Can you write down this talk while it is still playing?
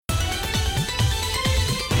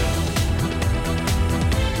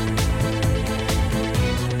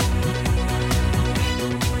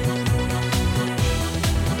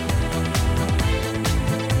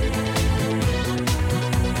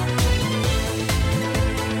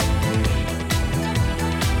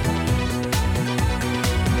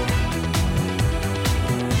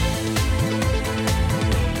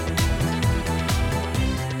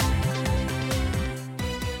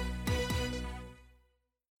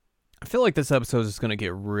feel like this episode is going to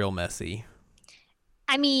get real messy.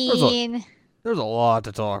 I mean, There's a lot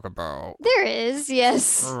to talk about. there is,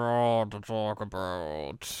 yes. A lot to talk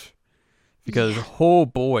about. Because, oh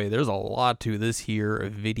boy, there's a lot to this here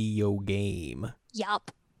video game.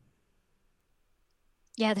 Yup.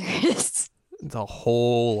 Yeah, there is. It's a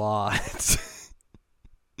whole lot.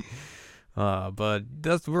 But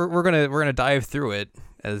we're gonna dive through it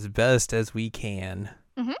as best as we can.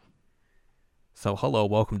 Mm-hmm. So, hello,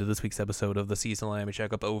 welcome to this week's episode of the Seasonal Anime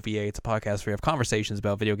Checkup OVA. It's a podcast where we have conversations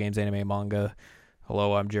about video games, anime, and manga.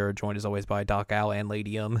 Hello, I'm Jared, joined as always by Doc Al and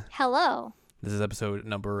Ladium. Hello. This is episode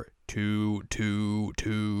number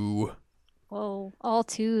 222. Whoa, all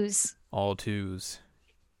twos. All twos.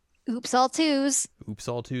 Oops, all twos. Oops,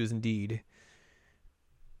 all twos indeed.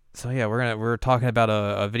 So yeah, we're talking about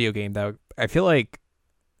a video game that I feel like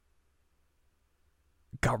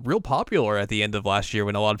got real popular at the end of last year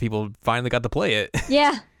when a lot of people finally got to play it.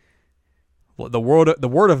 Yeah. The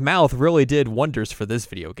word of mouth really did wonders for this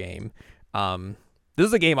video game. This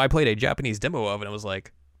is a game I played a Japanese demo of, and it was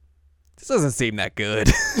like, this doesn't seem that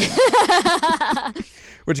good.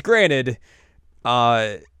 Which, granted,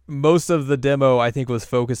 most of the demo I think was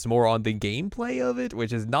focused more on the gameplay of it,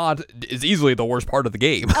 which is easily the worst part of the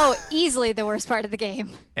game. Oh, easily the worst part of the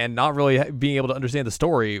game. And not really being able to understand the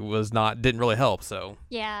story didn't really help. So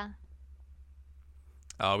Yeah.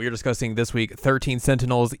 we are discussing this week 13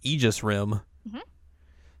 Sentinels Aegis Rim,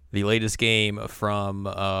 the latest game from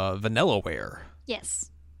Vanillaware.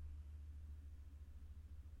 Yes.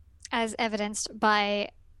 As evidenced by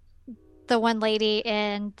the one lady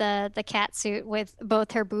in the cat suit with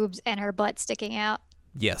both her boobs and her butt sticking out.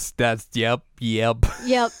 Yes, yep. Yep,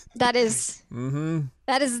 that is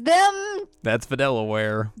that is them. That's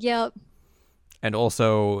Vanillaware. Yep. And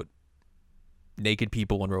also naked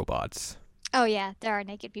people and robots. Oh yeah, there are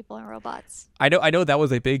naked people and robots. I know that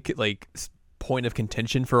was a big point of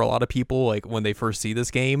contention for a lot of people when they first see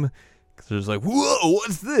this game, because there's whoa,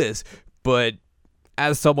 what's this? But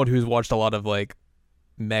as someone who's watched a lot of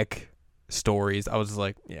mech stories, I was just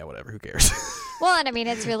like, yeah, whatever, who cares? Well, and I mean,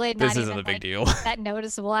 it's really not This even isn't a big deal. that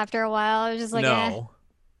noticeable after a while. I was just like, No.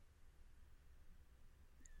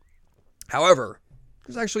 However,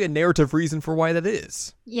 there's actually a narrative reason for why that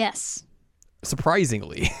is. Yes.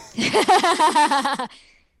 Surprisingly.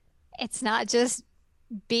 It's not just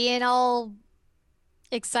being all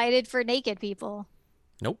excited for naked people.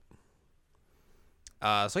 Nope.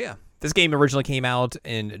 So yeah, this game originally came out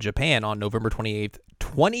in Japan on November 28th,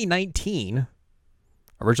 2019.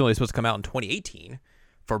 Originally supposed to come out in 2018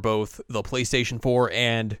 for both the PlayStation 4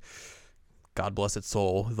 and, God bless its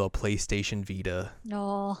soul, the PlayStation Vita.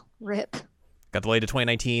 No, rip. Got delayed to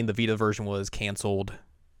 2019. The Vita version was canceled,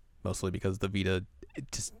 mostly because the Vita,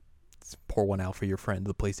 just pour one out for your friend,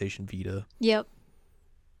 the PlayStation Vita. Yep.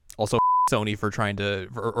 Also, Sony for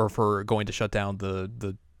for going to shut down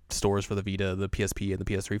the stores for the Vita, the PSP, and the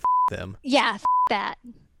PS3. Them. Yeah, that.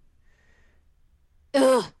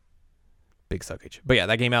 Ugh. Big suckage. But yeah,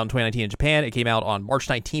 that came out in 2019 in Japan. It came out on March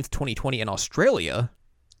 19th, 2020 in Australia.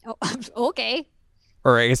 Oh, okay.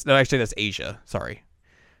 Or I guess, no, actually that's Asia. Sorry.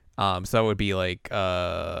 So that would be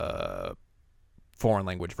foreign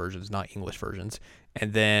language versions, not English versions.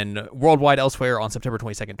 And then worldwide elsewhere on September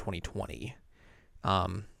 22nd, 2020.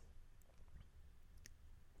 One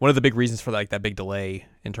of the big reasons for that big delay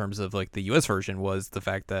in terms of the US version was the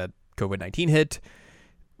fact that COVID-19 hit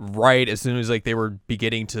right as soon as they were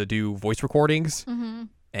beginning to do voice recordings,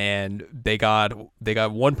 and they got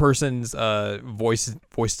one person's voice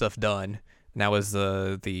stuff done, and that was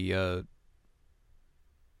the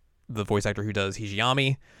voice actor who does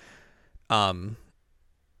Hijiyami. And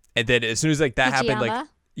then as soon as that happened,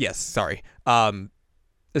 yes, sorry.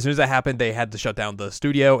 As soon as that happened, they had to shut down the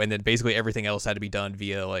studio, and then basically everything else had to be done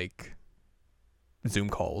via Zoom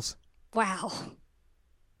calls. Wow.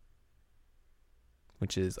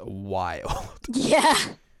 Which is wild. Yeah.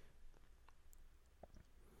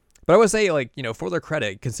 But I would say, for their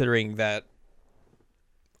credit, considering that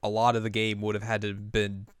a lot of the game would have had to have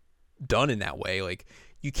been done in that way,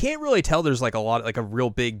 you can't really tell there's a real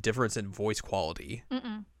big difference in voice quality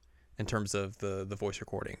in terms of the voice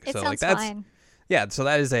recording. It so sounds that's fine. Yeah, so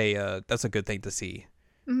that is that's a good thing to see.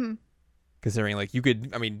 Considering you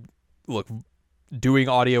could, look, doing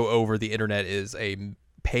audio over the internet is a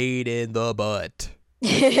pain in the butt.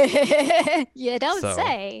 You don't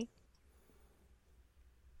say.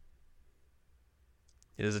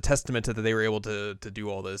 It is a testament to that they were able to do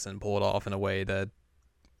all this and pull it off in a way that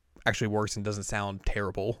actually works and doesn't sound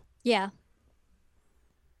terrible. Yeah.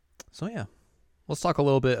 So yeah, let's talk a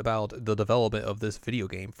little bit about the development of this video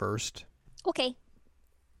game first. Okay.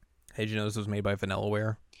 Hey, did you know this was made by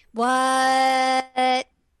Vanillaware? What?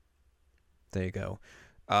 There you go.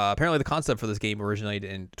 Apparently, the concept for this game originated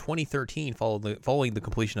in 2013 following the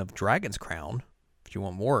completion of Dragon's Crown. If you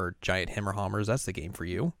want more giant hammer-hammers, that's the game for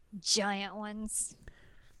you. Giant ones.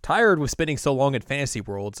 Tired with spending so long in fantasy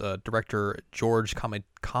worlds, director George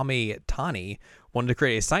Kamitani wanted to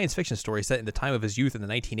create a science fiction story set in the time of his youth in the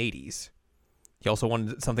 1980s. He also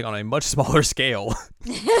wanted something on a much smaller scale.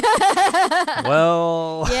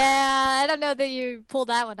 Well... Yeah, I don't know that you pulled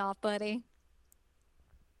that one off, buddy.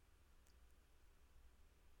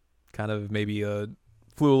 Kind of maybe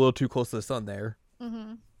flew a little too close to the sun there.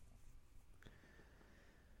 Mm-hmm.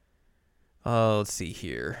 Let's see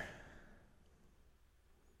here.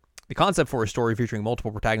 The concept for a story featuring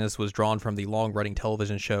multiple protagonists was drawn from the long-running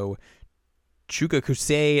television show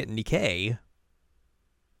Chugakusei Nikkei.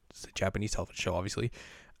 It's a Japanese television show, obviously.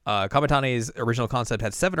 Kamitani's original concept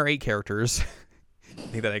had 7 or 8 characters. I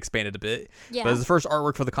think that expanded a bit. Yeah. But as the first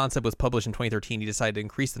artwork for the concept was published in 2013, he decided to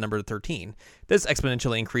increase the number to 13. This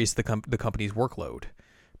exponentially increased the company's workload.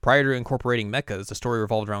 Prior to incorporating mechas, the story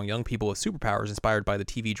revolved around young people with superpowers inspired by the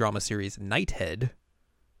TV drama series Nighthead,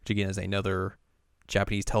 which again is another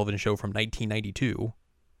Japanese television show from 1992.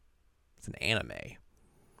 It's an anime.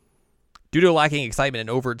 Due to lacking excitement and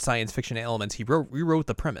overt science fiction elements, he rewrote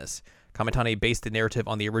the premise. Kamitani based the narrative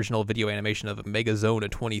on the original video animation of Megazone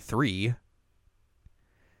 23.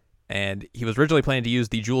 And he was originally planning to use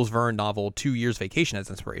the Jules Verne novel 2 Years Vacation as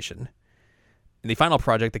inspiration. In the final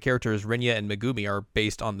project, the characters Rinya and Megumi are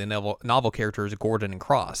based on the novel characters Gordon and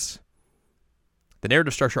Cross. The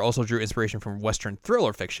narrative structure also drew inspiration from Western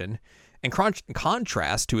thriller fiction, in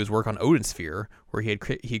contrast to his work on Odin Sphere, where he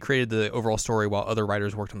created the overall story while other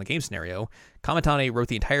writers worked on the game scenario. Kamitani wrote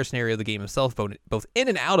the entire scenario of the game himself, both in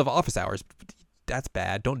and out of office hours. That's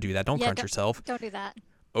bad. Don't do that. Don't crunch yourself. Don't do that.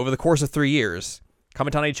 Over the course of 3 years,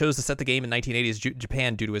 Kamitani chose to set the game in 1980s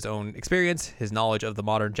Japan due to his own experience. His knowledge of the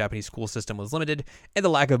modern Japanese school system was limited, and the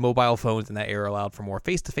lack of mobile phones in that era allowed for more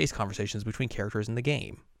face-to-face conversations between characters in the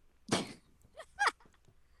game.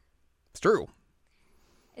 It's true.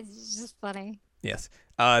 It's just funny. Yes.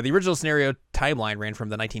 The original scenario timeline ran from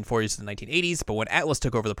the 1940s to the 1980s, but when Atlas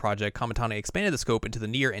took over the project, Kamitani expanded the scope into the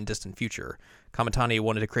near and distant future. Kamitani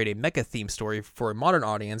wanted to create a mecha-themed story for a modern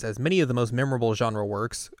audience, as many of the most memorable genre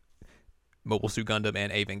works, Mobile Suit Gundam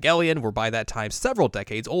and Evangelion, were by that time several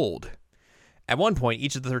decades old. At one point,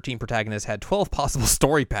 each of the 13 protagonists had 12 possible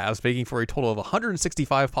story paths, making for a total of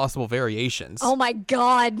 165 possible variations. Oh my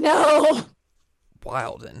god, no!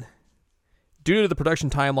 Wildin'. Due to the production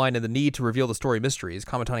timeline and the need to reveal the story mysteries,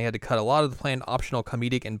 Kamitani had to cut a lot of the planned optional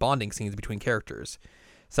comedic and bonding scenes between characters.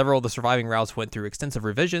 Several of the surviving routes went through extensive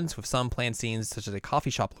revisions, with some planned scenes such as a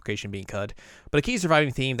coffee shop location being cut, but a key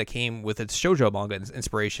surviving theme that came with its shoujo manga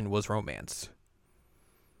inspiration was romance.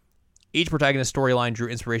 Each protagonist storyline drew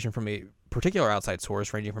inspiration from a particular outside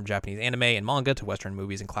source, ranging from Japanese anime and manga to Western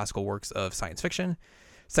movies and classical works of science fiction.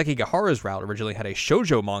 Sekigahara's route originally had a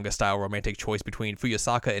shoujo manga-style romantic choice between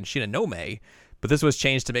Fuyusaka and Shinonome, but this was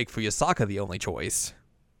changed to make Fuyusaka the only choice.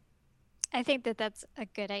 I think that that's a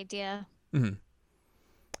good idea. Mm-hmm.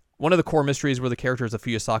 One of the core mysteries were the characters of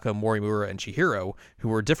Fuyusaka, Morimura, and Chihiro, who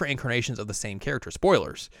were different incarnations of the same character.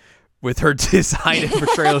 Spoilers. With her design and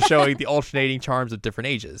portrayal showing the alternating charms of different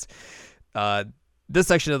ages. This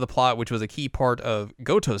section of the plot, which was a key part of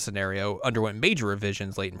Goto's scenario, underwent major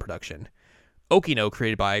revisions late in production. Okino,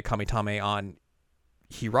 created by Kamitani on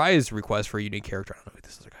Hirai's request for a unique character. I don't know who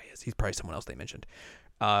this other guy is. He's probably someone else they mentioned.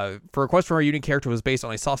 For a request for a unique character was based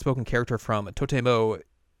on a soft-spoken character from Totemo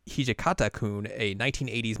Hijikata-kun, a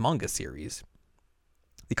 1980s manga series.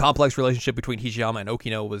 The complex relationship between Hijiyama and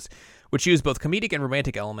Okino, which used both comedic and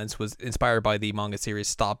romantic elements, was inspired by the manga series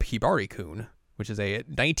Stop Hibari-kun, which is a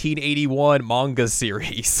 1981 manga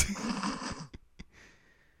series.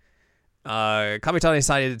 Kamitani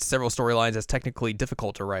cited several storylines as technically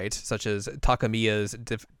difficult to write, such as Takamiya's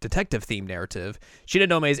detective-themed narrative,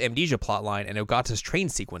 Shinonome's amnesia plotline, and Ogata's train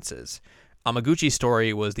sequences. Amaguchi's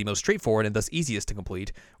story was the most straightforward and thus easiest to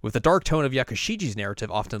complete, with the dark tone of Yakushiji's narrative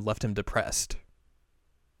often left him depressed.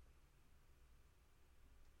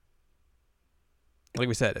 Like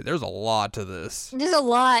we said, there's a lot to this. There's a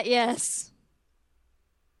lot, yes.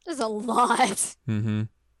 There's a lot. Mm-hmm.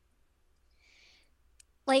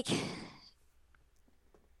 Like,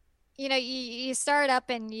 you know, you start up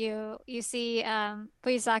and you see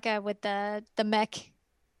Fuyusaka with the mech,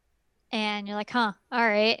 and you're like, huh, all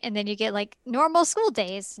right. And then you get like normal school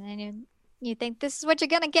days, and you think this is what you're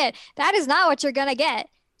gonna get. That is not what you're gonna get.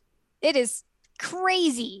 It is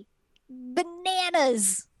crazy,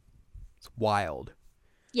 bananas. It's wild.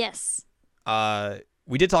 Yes.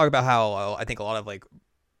 We did talk about how I think a lot of like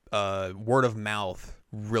word of mouth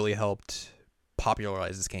really helped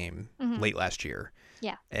popularize this game late last year.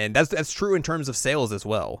 Yeah. And that's true in terms of sales as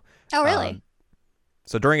well. Oh, really?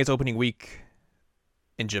 So during its opening week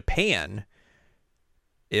in Japan,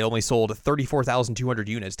 it only sold 34,200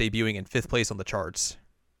 units, debuting in 5th place on the charts.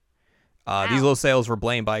 Wow. These low sales were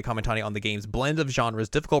blamed by Kamitani on the game's blend of genres,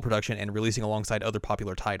 difficult production, and releasing alongside other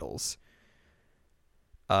popular titles.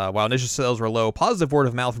 While initial sales were low, positive word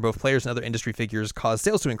of mouth from both players and other industry figures caused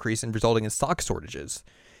sales to increase and resulting in stock shortages.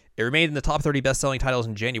 It remained in the top 30 best-selling titles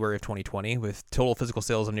in January of 2020, with total physical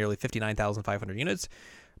sales of nearly 59,500 units.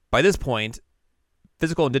 By this point,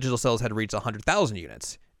 physical and digital sales had reached 100,000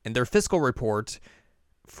 units. In their fiscal report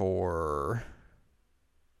for,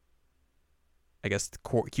 I guess,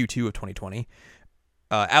 Q2 of 2020,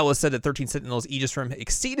 Atlus said that 13 Sentinels Aegis Rim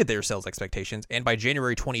exceeded their sales expectations, and by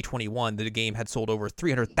January 2021, the game had sold over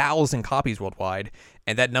 300,000 copies worldwide,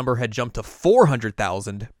 and that number had jumped to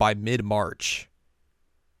 400,000 by mid-March.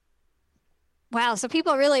 Wow, so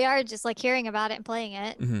people really are just like hearing about it and playing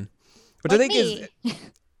it. Mm-hmm. Which like I think me.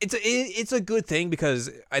 it's a good thing, because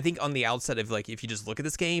I think on the outset of, like, if you just look at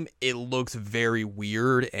this game, it looks very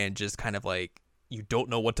weird and just kind of like you don't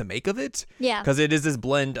know what to make of it. Yeah. Because it is this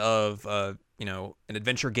blend of an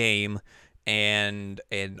adventure game and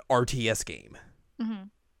an RTS game. Mm-hmm.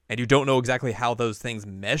 And you don't know exactly how those things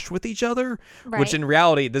mesh with each other, Right. which in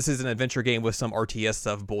reality, this is an adventure game with some RTS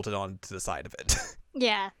stuff bolted on to the side of it.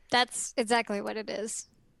 Yeah, that's exactly what it is.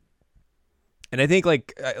 And I think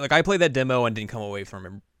like I played that demo and didn't come away from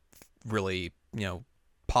it really,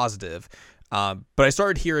 positive. But I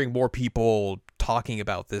started hearing more people talking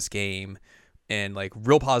about this game and like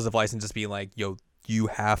real positive lights, and just being like, yo, you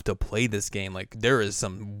have to play this game. Like, there is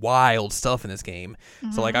some wild stuff in this game.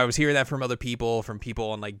 Mm-hmm. So like I was hearing that from other people, from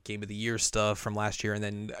people on like Game of the Year stuff from last year, and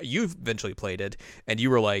then you eventually played it and you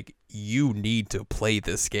were like, you need to play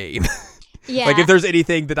this game. Yeah. Like, if there's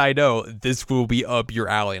anything that I know, this will be up your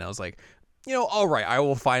alley. And I was like, all right, I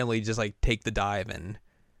will finally just like take the dive and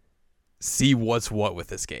see what's what with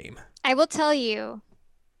this game. I will tell you,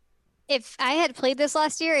 if I had played this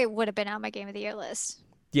last year, it would have been on my Game of the Year list.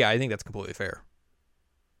 Yeah, I think that's completely fair.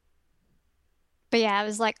 But yeah, I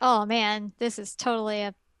was like, oh man, this is totally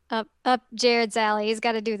up Jared's alley. He's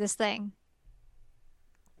got to do this thing.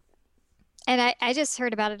 And I just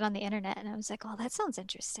heard about it on the internet, and I was like, oh, that sounds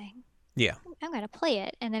interesting. Yeah. I'm going to play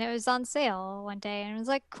it. And then it was on sale one day, and I was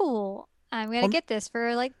like, cool. I'm going to get this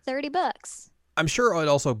for like $30. I'm sure it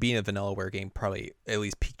also, being a Vanillaware game, probably at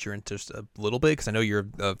least piqued your interest a little bit, because I know you're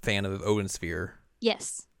a fan of Odin Sphere.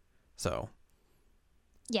 Yes. So.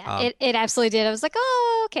 Yeah, it absolutely did. I was like,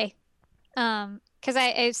 oh, okay. Because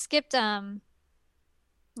I skipped Dragon's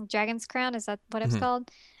Crown. Is that what it's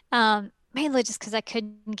called? Mainly just because I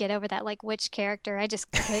couldn't get over that like witch character. I just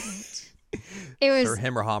couldn't. It was Sure,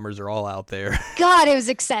 Hammerhammers are all out there. God, it was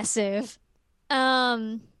excessive.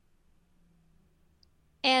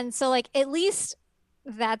 And so like at least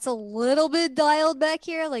that's a little bit dialed back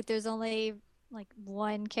here. Like there's only like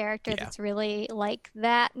one character that's really like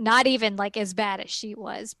that. Not even like as bad as she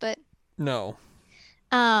was, but no.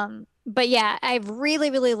 But yeah, I really,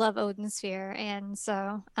 really love Odin Sphere, and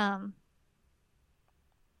so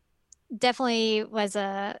definitely was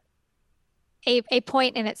a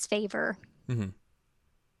point in its favor. Mm-hmm.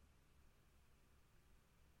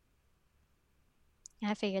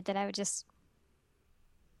 I figured that I would just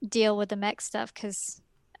deal with the mech stuff because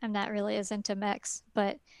I'm not really as into mechs,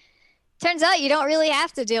 but turns out you don't really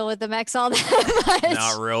have to deal with the mechs all that much.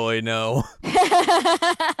 Not really, no.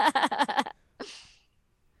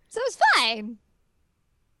 So it's fine.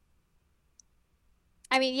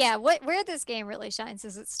 I mean, yeah, where this game really shines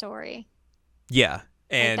is its story. Yeah.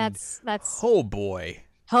 And like that's oh boy.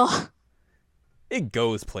 Oh. It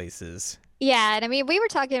goes places. Yeah, and I mean, we were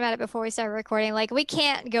talking about it before we started recording. Like, we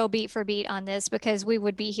can't go beat for beat on this because we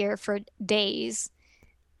would be here for days.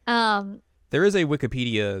 There is a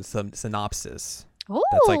Wikipedia synopsis. Ooh.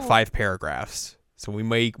 That's like 5 paragraphs. So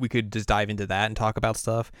we could just dive into that and talk about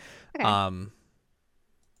stuff. Okay.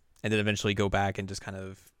 And then eventually go back and just kind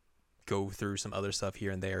of go through some other stuff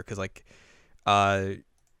here and there, because like a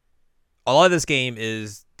lot of this game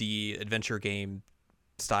is the adventure game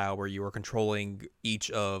style where you are controlling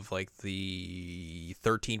each of like the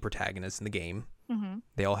 13 protagonists in the game. Mm-hmm.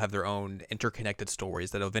 They all have their own interconnected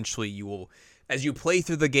stories that eventually you will, as you play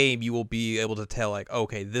through the game, you will be able to tell like,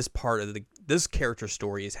 okay, this part of this character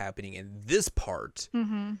story is happening in this part.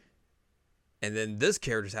 Mm-hmm. And then this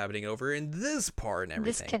character's happening over in this part and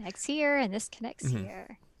everything. This connects here and this connects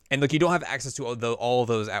here. And like, you don't have access to all of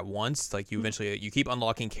those at once. Like, you eventually you keep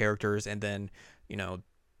unlocking characters, and then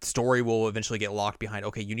story will eventually get locked behind,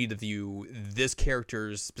 okay, you need to view this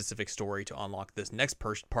character's specific story to unlock this next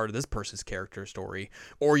part of this person's character story,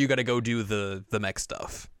 or you got to go do the mech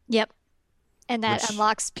stuff. Yep. And that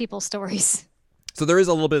unlocks people's stories. So there is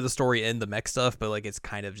a little bit of the story in the mech stuff, but like it's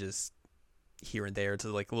kind of just here and there to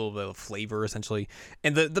like a little bit of flavor essentially.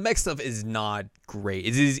 And the mech stuff is not great.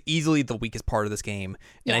 It is easily the weakest part of this game.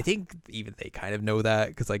 And I think even they kind of know that,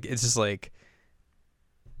 because like it's just like,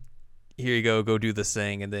 here you go do this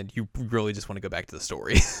thing, and then you really just want to go back to the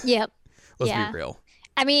story. Yep. Let's be real.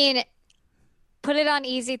 I mean, put it on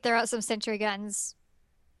easy, throw out some sentry guns,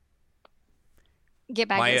 get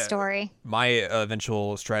back to the story. My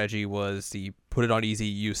eventual strategy was to put it on easy,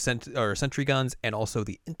 use sentry guns, and also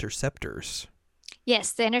the interceptors.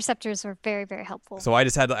 Yes, the interceptors were very, very helpful. So I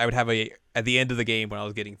would have at the end of the game when I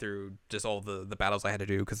was getting through just all the battles I had to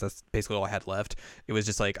do, because that's basically all I had left. It was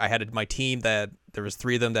just like I had my team that there was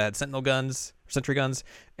 3 of them that had sentry guns,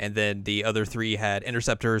 and then the other 3 had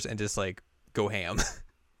interceptors, and just like go ham.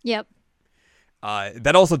 Yep.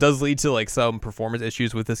 That also does lead to like some performance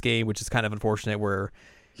issues with this game, which is kind of unfortunate, where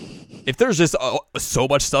if there's just so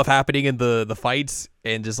much stuff happening in the fights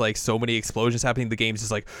and just like so many explosions happening, the game's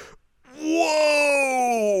just like,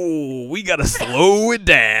 whoa, we gotta slow it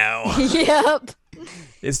down. Yep.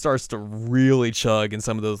 It starts to really chug in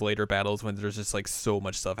some of those later battles when there's just like so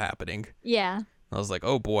much stuff happening. Yeah. I was like,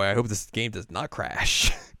 oh boy, I hope this game does not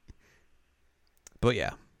crash. But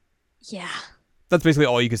yeah. Yeah. That's basically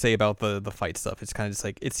all you can say about the fight stuff. It's kind of just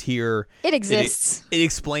like, it's here. It exists. It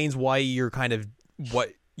explains why you're kind of what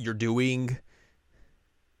you're doing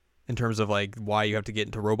in terms of like why you have to get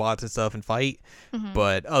into robots and stuff and fight. Mm-hmm.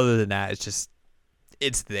 But other than that,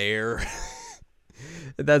 it's there.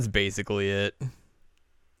 That's basically it.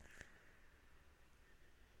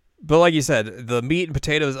 But like you said, the meat and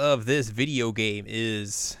potatoes of this video game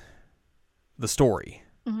is the story.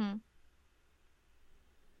 Mm-hmm.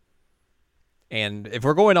 And if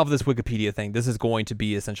we're going off this Wikipedia thing, this is going to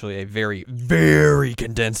be essentially a very, very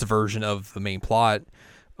condensed version of the main plot.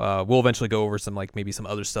 We'll eventually go over maybe some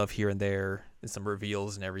other stuff here and there, and some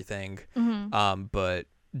reveals and everything. Mm-hmm. But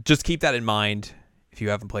just keep that in mind if you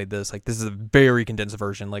haven't played this. Like, this is a very condensed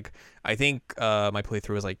version. Like, I think my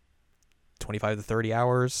playthrough was like 25 to 30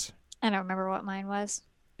 hours. I don't remember what mine was.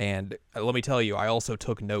 And let me tell you, I also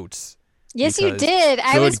took notes. Yes, you did.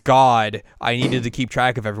 God, I needed to keep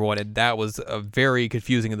track of everyone, and that was very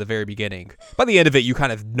confusing in the very beginning. By the end of it, you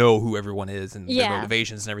kind of know who everyone is and their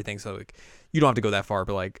motivations and everything, so like, you don't have to go that far.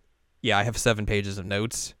 But like, yeah, I have 7 pages of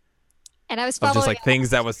notes, and I was following of just like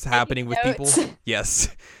things that was happening with people. Yes,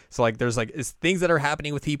 so like, there's like things that are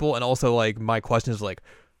happening with people, and also like my question is like,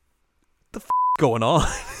 the going on?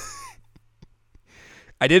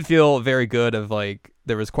 I did feel very good of like,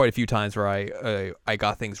 there was quite a few times where I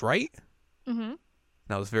got things right. Mm-hmm. And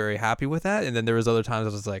I was very happy with that. And then there was other times I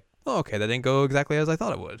was like, oh, okay, that didn't go exactly as I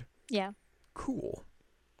thought it would. Yeah. Cool.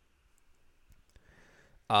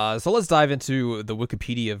 So let's dive into the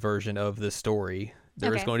Wikipedia version of this story.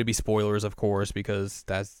 There is going to be spoilers, of course, because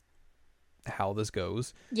that's how this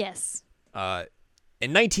goes. Yes.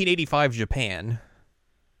 In 1985 Japan,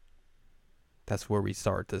 that's where we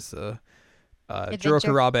start this. Jiro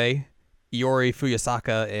Kurabe, Iori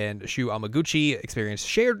Fuyasaka, and Shu Amaguchi experienced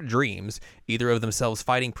shared dreams, either of themselves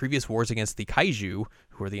fighting previous wars against the kaiju,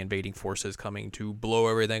 who are the invading forces coming to blow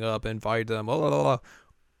everything up and fight them, blah, blah, blah,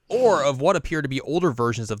 or of what appear to be older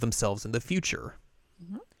versions of themselves in the future.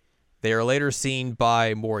 Mm-hmm. They are later seen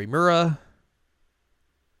by Morimura,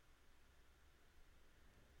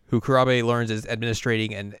 who Kurabe learns is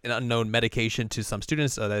administrating an unknown medication to some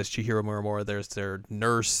students. That is Chihiro Muramura. There's their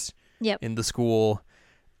nurse in the school.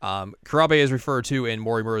 Kurabe is referred to in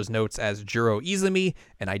Morimura's notes as Jiro Izumi,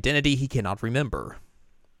 an identity he cannot remember.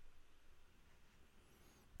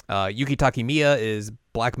 Yuki Takemiya is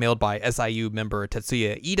blackmailed by SIU member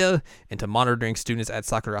Tetsuya Ida into monitoring students at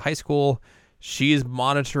Sakura High School. She is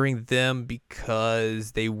monitoring them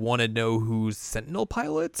because they want to know who's Sentinel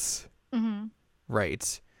pilots. Mm-hmm.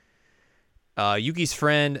 Right. Yuki's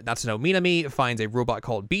friend, Natsuno Minami, finds a robot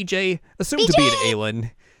called BJ, assumed to be an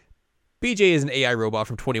alien. BJ is an AI robot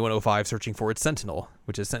from 2105 searching for its Sentinel,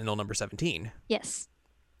 which is Sentinel number 17. Yes.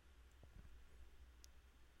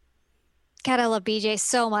 God, I love BJ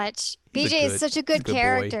so much. BJ is such a good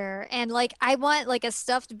character. Boy. And like, I want like a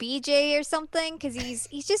stuffed BJ or something because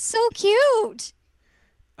he's just so cute.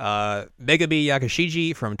 Megami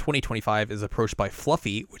Yakashiji from 2025 is approached by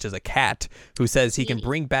Fluffy, which is a cat, who says he can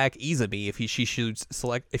bring back Izumi if she shoots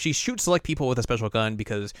select people with a special gun,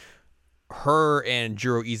 because her and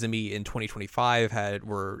Jiro Izumi in 2025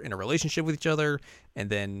 were in a relationship with each other, and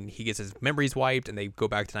then he gets his memories wiped, and they go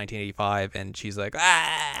back to 1985, and she's like,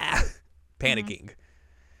 panicking.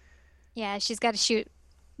 Yeah, she's got to shoot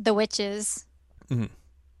the witches.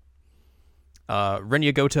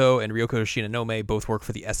 Renya Goto and Ryoko Shinonome both work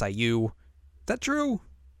for the SIU. Is that true?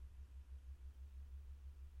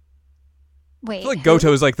 Wait, I feel like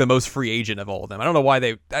Goto is like the most free agent of all of them. I don't know why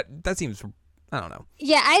that seems, I don't know.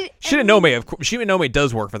 Yeah, Shinonome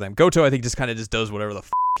does work for them. Goto, I think, just kind of just does whatever the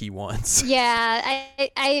he wants. Yeah,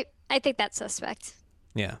 I think that's suspect.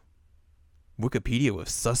 Yeah. Wikipedia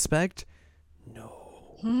was suspect?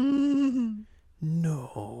 No.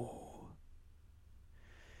 No.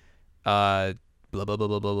 Blah, blah, blah,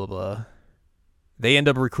 blah, blah, blah, blah. They end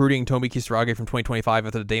up recruiting Tomi Kisarage from 2025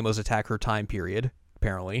 after the Deimos attack her time period,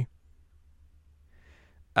 apparently.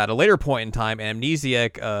 At a later point in time,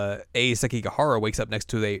 amnesiac A. Sekigahara wakes up next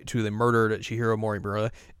to the murdered Chihiro Morimura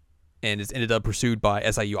and is ended up pursued by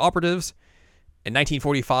SIU operatives. In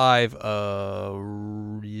 1945,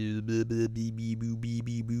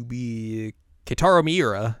 Keitaro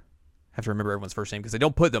Miura, I have to remember everyone's first name because they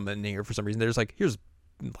don't put them in here for some reason. They're just like, here's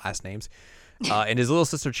last names. And his little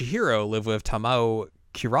sister Chihiro live with Tamao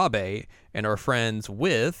Kirabe and are friends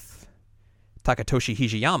with Takatoshi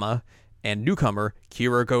Hijiyama and newcomer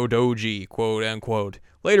Kiriko Doji, quote unquote,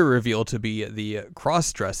 later revealed to be the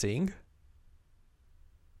cross-dressing.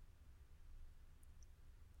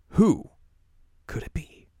 Who could it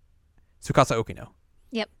be? Tsukasa Okino.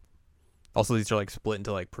 Yep. Also, these are like split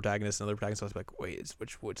into like protagonists and other protagonists. So I was like, wait,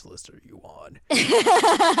 which list are you on?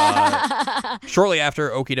 Shortly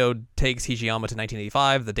after, Okino takes Hijiyama to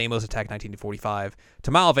 1985. The Deimos attack 1945.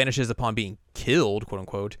 Tamao vanishes upon being killed, quote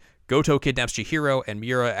unquote. Goto kidnaps Chihiro, and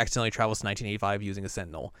Miura accidentally travels to 1985 using a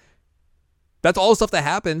sentinel. That's all stuff that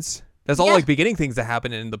happens. That's all like beginning things that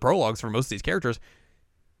happen in the prologues for most of these characters.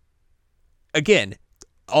 Again,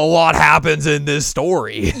 a lot happens in this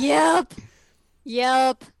story. Yep.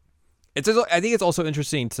 I think it's also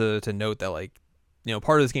interesting to note that, like, you know,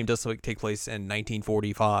 part of this game does take place in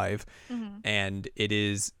 1945, and it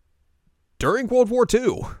is during World War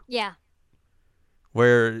II. Yeah.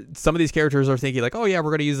 Where some of these characters are thinking like, oh yeah,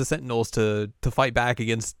 we're going to use the Sentinels to fight back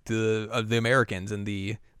against the Americans and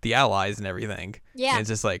the Allies and everything. Yeah. And it's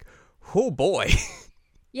just like, oh boy.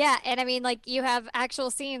 Yeah, and I mean, like, you have actual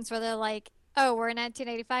scenes where they're like, oh, we're in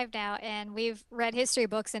 1985 now, and we've read history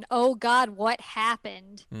books, and oh god, what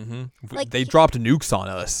happened? Like, they dropped nukes on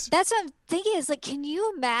us. That's what I'm thinking is, like, can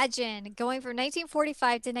you imagine going from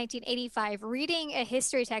 1945 to 1985, reading a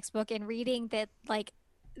history textbook and reading that, like,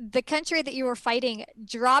 the country that you were fighting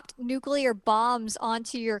dropped nuclear bombs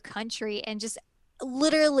onto your country and just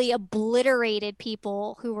literally obliterated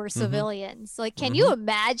people who were civilians. Like, can you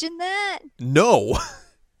imagine that? No.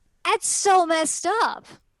 That's so messed up.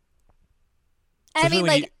 I mean,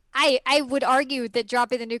 like, I would argue that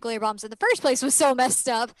dropping the nuclear bombs in the first place was so messed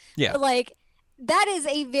up. Yeah. But, like, that is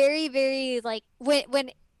a very, very, like,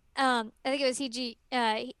 when I think it was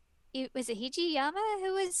was it Hijiyama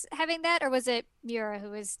who was having that, or was it Miura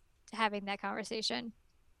who was having that conversation?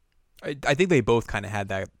 I think they both kind of had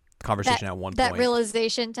that conversation at one point. That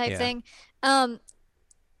realization type thing. And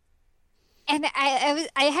I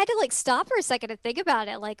had to, like, stop for a second to think about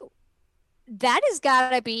it. Like, that has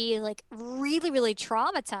got to be, like, really, really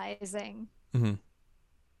traumatizing. And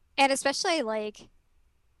especially, like,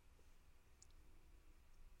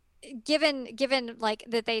 given like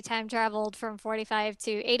that they time traveled from 45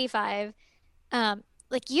 to 85,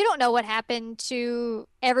 like, you don't know what happened to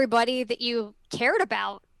everybody that you cared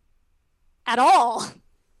about at all.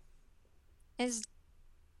 It's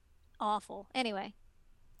awful. Anyway,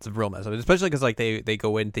 it's a real mess up, especially because, like, they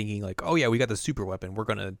go in thinking like, oh yeah, we got the super weapon, we're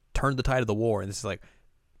gonna turn the tide of the war, and this is like,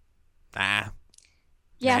 that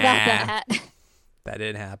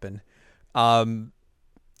didn't happen.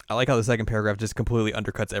 I like how the second paragraph just completely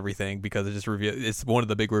undercuts everything because it just it's one of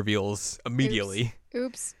the big reveals immediately.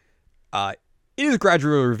 Oops. It is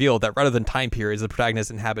gradually revealed that rather than time periods, the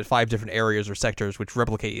protagonists inhabit 5 different areas or sectors which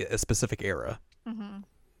replicate a specific era.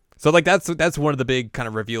 So, like, that's one of the big kind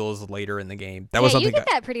of reveals later in the game. That was something you get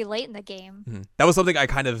that pretty late in the game. That was something I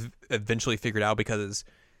kind of eventually figured out because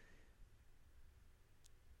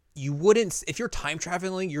you wouldn't, if you're time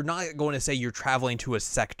traveling, you're not going to say you're traveling to a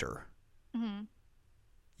sector.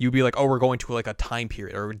 You'd be like, oh, we're going to, like, a time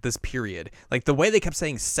period or this period. Like, the way they kept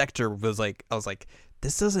saying sector was like, I was like,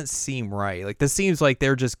 this doesn't seem right. Like, this seems like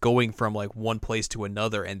they're just going from, like, one place to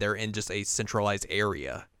another and they're in just a centralized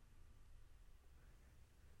area.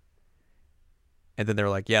 And then they're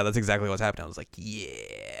like, yeah, that's exactly what's happening. I was like,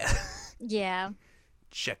 yeah. Yeah.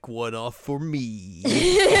 check one off for me.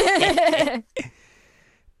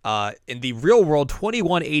 In the real world,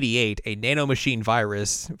 2188, a nanomachine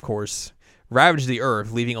virus, of course, ravaged the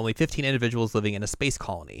Earth, leaving only 15 individuals living in a space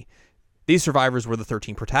colony. These survivors were the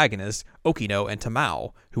 13 protagonists, Okino and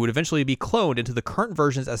Tamao, who would eventually be cloned into the current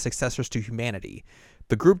versions as successors to humanity.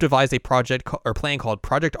 The group devised a plan called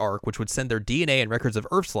Project Ark, which would send their DNA and records of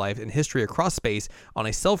Earth's life and history across space on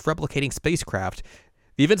a self-replicating spacecraft.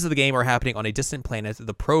 The events of the game are happening on a distant planet,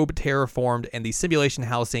 the probe terraformed, and the simulation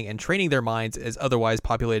housing and training their minds is otherwise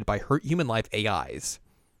populated by human life AIs.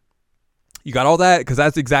 You got all that? Because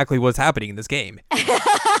that's exactly what's happening in this game.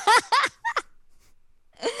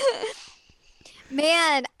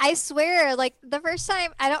 Man, I swear, like the first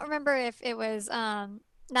time, I don't remember if it was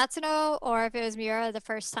Natsuno or if it was Miura the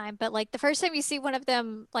first time, but like the first time you see one of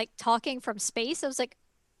them like talking from space, I was like,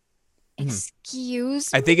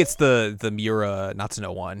 excuse me? I think it's the Miura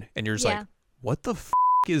Natsuno one, and you're just like, what the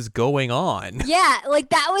is going on? Yeah, like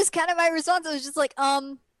that was kind of my response. I was just like, why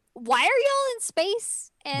are y'all in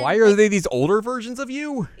space? And why are they these older versions of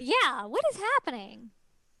you? Yeah, what is happening?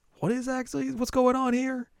 What's going on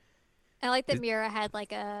here? I like that Miura had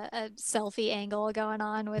like a selfie angle going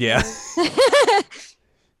on with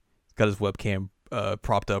got his webcam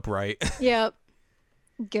propped up right. Yep.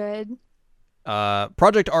 Good.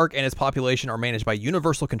 Project Ark and its population are managed by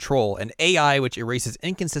Universal Control, an AI which erases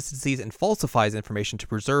inconsistencies and falsifies information to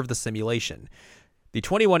preserve the simulation. The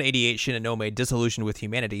 2188 Shinonome, disillusioned with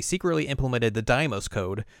humanity, secretly implemented the Daimos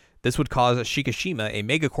Code. This would cause Shikishima, a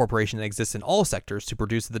mega corporation that exists in all sectors, to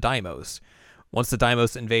produce the Daimos. Once the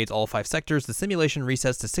Daimos invades all 5 sectors, the simulation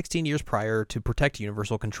resets to 16 years prior to protect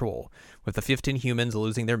Universal Control, with the 15 humans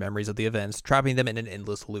losing their memories of the events, trapping them in an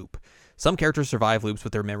endless loop. Some characters survive loops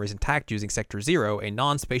with their memories intact using Sector 0, a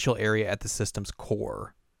non-spatial area at the system's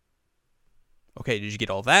core. Okay, did you get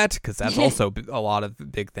all that? Because that's also a lot of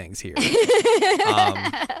big things here.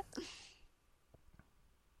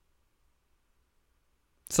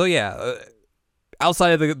 So yeah,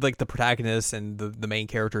 outside of the protagonists and the main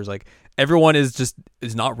characters, like everyone is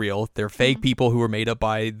not real. They're fake people who were made up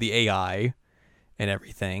by the AI and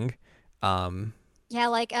everything. Yeah,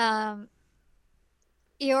 like Iori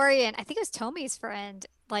and I think it was Tomi's friend,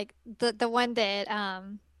 like the one that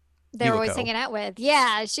they were always hanging out with.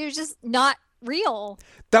 Yeah, she was just not real.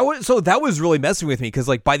 That was really messing with me because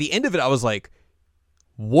like by the end of it, I was like,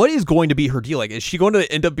 what is going to be her deal? Like, is she going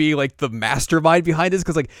to end up being like the mastermind behind this?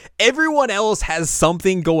 Because like everyone else has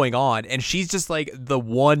something going on, and she's just like the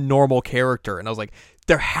one normal character. And I was like,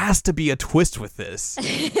 there has to be a twist with this. And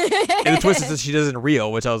the twist is that she isn't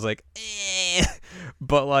real, which I was like, eh.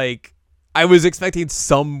 But like, I was expecting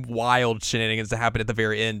some wild shenanigans to happen at the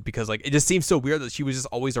very end because like it just seems so weird that she was just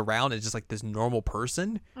always around as just like this normal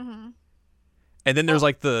person. Mm-hmm. And then there's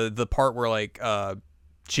like the part where like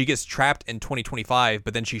she gets trapped in 2025,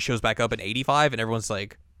 but then she shows back up in 85, and everyone's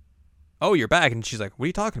like, "Oh, you're back," and she's like, "What are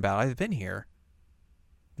you talking about? I've been here.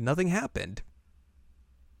 Nothing happened."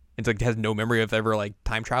 It's like has no memory of ever like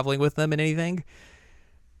time traveling with them and anything.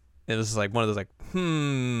 And it was like one of those like,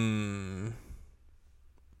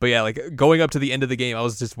 But yeah, like going up to the end of the game, I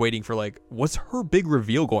was just waiting for like, what's her big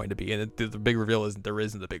reveal going to be? And the big reveal isn't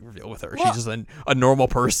the big reveal with her. Well, she's just a normal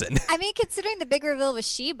person. I mean, considering the big reveal with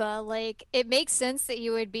Shiba, like it makes sense that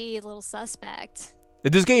you would be a little suspect.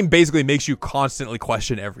 This game basically makes you constantly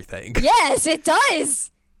question everything. Yes, it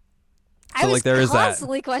does. So I was there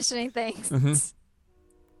constantly is that. questioning things. Mm-hmm.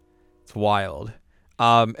 It's wild.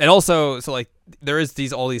 And also, so like there is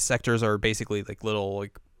all these sectors are basically like little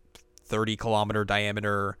like 30-kilometer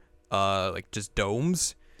diameter like just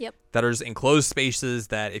domes. Yep. That are just enclosed spaces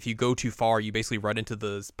that if you go too far, you basically run into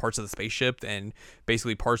the parts of the spaceship and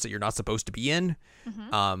basically parts that you're not supposed to be in.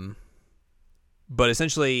 Mm-hmm. But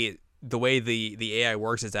essentially the way the AI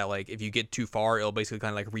works is that like if you get too far, it'll basically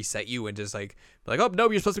kind of like reset you and just like be like, oh no,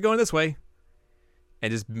 you're supposed to be going this way,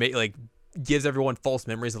 and just gives everyone false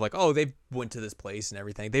memories of like, oh, they went to this place and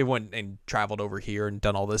everything. They went and traveled over here and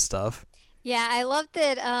done all this stuff. Yeah, I love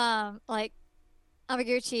that like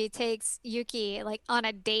Amaguchi takes Yuki like on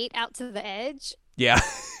a date out to the edge. Yeah.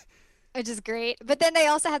 Which is great. But then they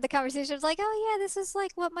also had the conversation of like, oh yeah, this is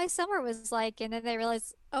like what my summer was like. And then they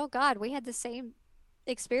realized, oh God, we had the same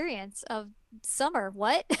experience of summer.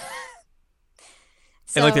 What?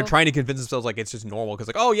 And like they're trying to convince themselves like it's just normal because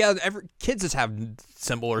like, oh yeah, kids just have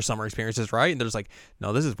similar summer experiences, right? And they're just like,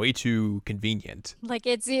 no, this is way too convenient. Like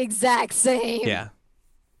it's the exact same. Yeah.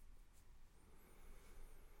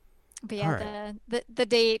 But yeah, right. the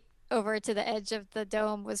date over to the edge of the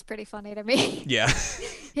dome was pretty funny to me. Yeah.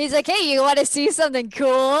 He's like, hey, you want to see something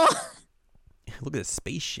cool? Look at this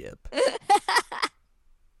spaceship.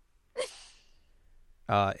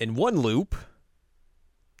 In one loop,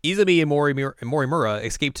 Izumi and Morimura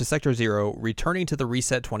escaped to Sector Zero, returning to the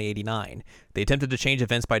Reset 2089. They attempted to change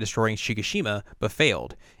events by destroying Shikishima, but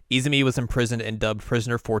failed. Izumi was imprisoned and dubbed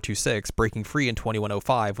Prisoner 426, breaking free in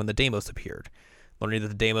 2105 when the Deimos appeared. Learning that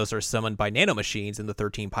the Deimos are summoned by nanomachines in the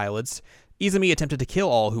 13 pilots, Izumi attempted to kill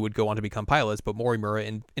all who would go on to become pilots, but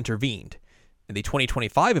Morimura intervened. In the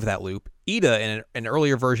 2025 of that loop, Ida, in an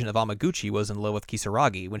earlier version of Amaguchi, was in love with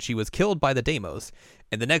Kisaragi when she was killed by the Deimos.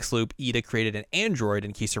 In the next loop, Ida created an android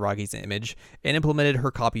in Kisaragi's image and implemented her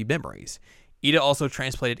copy memories. Ida also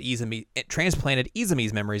transplanted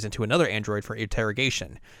Izumi's memories into another android for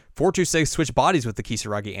interrogation. 426 switched bodies with the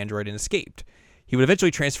Kisaragi android and escaped. He would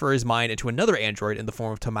eventually transfer his mind into another android in the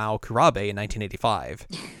form of Tamao Kurabe in 1985.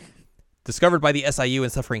 Discovered by the SIU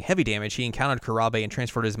and suffering heavy damage, he encountered Kurabe and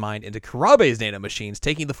transferred his mind into Kurabe's nanomachines,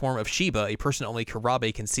 taking the form of Shiba, a person only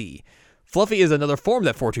Kurabe can see. Fluffy is another form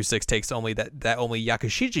that 426 takes that only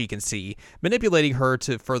Yakushiji can see, manipulating her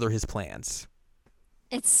to further his plans.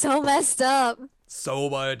 It's so messed up. So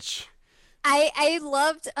much. I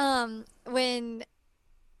loved when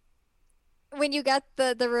you got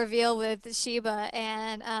the reveal with Shiba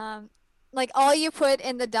and like all you put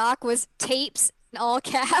in the doc was tapes in all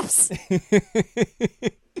caps.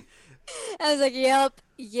 I was like, yep.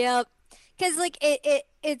 Because like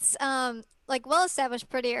it's like well established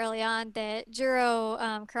pretty early on that Jiro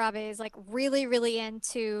Kurabe is like really, really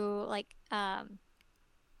into like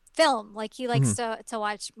film. Like he likes to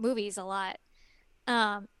watch movies a lot.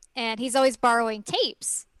 And he's always borrowing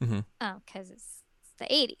tapes. Because it's the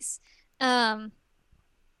 80s.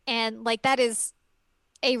 And like that is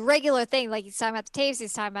a regular thing. Like he's talking about the tapes,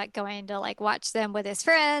 he's talking about going to like watch them with his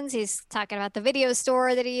friends, he's talking about the video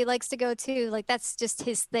store that he likes to go to. Like that's just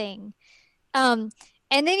his thing. And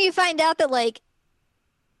then you find out that like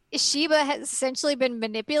Shiba has essentially been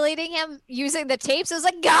manipulating him using the tapes. It was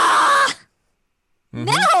like, gah!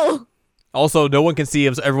 No! Also, no one can see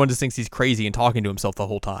him, so everyone just thinks he's crazy and talking to himself the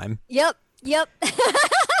whole time. Yep.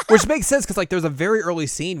 Which makes sense, because like there's a very early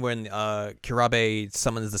scene when Kurabe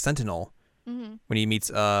summons the Sentinel. When he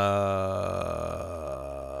meets Miura.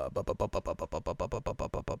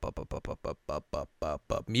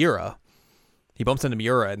 He bumps into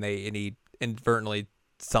Miura and he inadvertently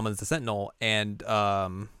summons the Sentinel, and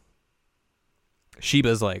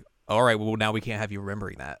Shiba's like, all right, well now we can't have you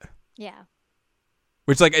remembering that. Yeah.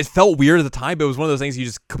 Which, like, it felt weird at the time, but it was one of those things you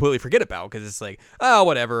just completely forget about, because it's like, oh,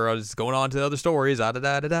 whatever, I was going on to other stories,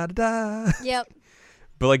 da-da-da-da-da-da. Yep.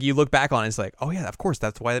 But, like, you look back on it, it's like, oh, yeah, of course,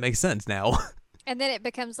 that's why that makes sense now. And then it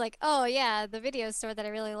becomes like, oh, yeah, the video store that I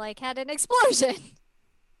really like had an explosion.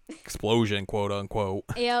 Explosion, quote unquote.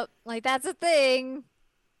 Yep. Like, that's a thing.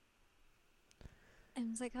 And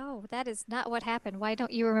it's like, oh, that is not what happened. Why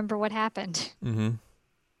don't you remember what happened?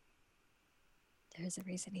 There's a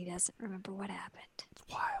reason he doesn't remember what happened. It's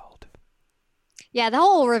wild. Yeah, the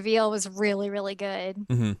whole reveal was really, really good.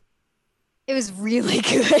 It was really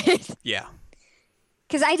good. Yeah.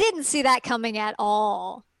 Because I didn't see that coming at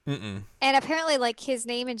all. And apparently, like, his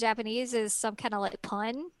name in Japanese is some kind of, like,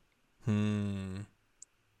 pun.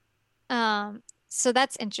 So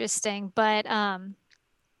that's interesting. But, yeah.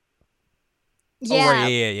 Oh, right,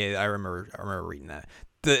 yeah. I remember reading that.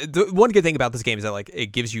 The one good thing about this game is that, like, it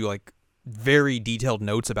gives you, like, very detailed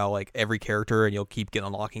notes about like every character, and you'll keep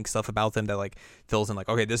unlocking stuff about them that like fills in like,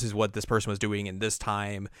 okay, this is what this person was doing in this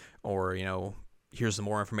time, or you know, here's some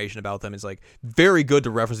more information about them. It's like very good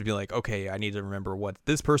to reference and be like, okay, I need to remember what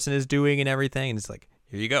this person is doing and everything, and it's like,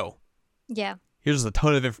 here you go. Yeah. Here's a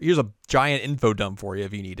ton of here's a giant info dump for you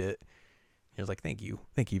if you need it. It's like, thank you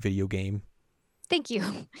video game. Thank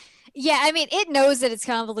you. Yeah, I mean, it knows that it's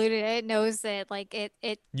convoluted. It knows that like it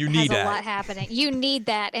you has need a that. lot happening. You need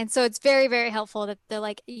that, and so it's very, very helpful that they're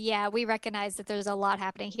like, yeah, we recognize that there's a lot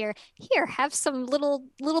happening here. Here, have some little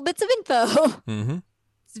bits of info.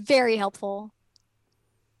 It's very helpful.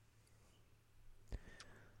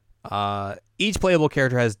 Each playable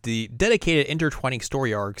character has the dedicated intertwining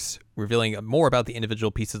story arcs, revealing more about the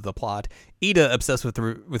individual pieces of the plot. Ida, obsessed with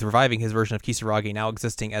reviving his version of Kisaragi, now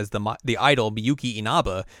existing as the idol Miyuki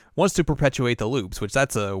Inaba, wants to perpetuate the loops, which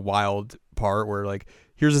that's a wild part where like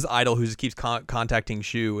here's this idol who just keeps contacting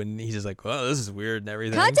Shu, and he's just like, oh, this is weird and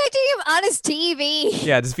everything. Contacting him on his TV.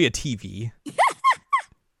 Yeah, just via TV.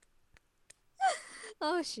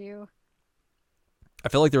 Oh, Shu. I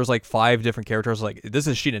feel like there was like 5 different characters. Like, this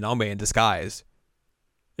is Shinonome in disguise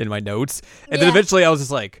in my notes. And then eventually I was just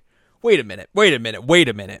like, wait a minute.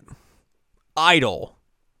 Idol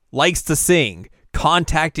likes to sing,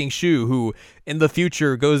 contacting Shu, who in the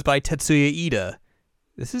future goes by Tetsuya Ida.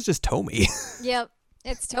 This is just Tomy. Yep.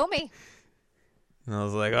 It's Tomy. And I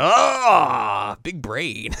was like, oh, big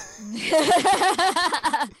brain.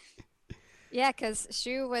 Yeah, because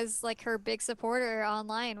Shu was like her big supporter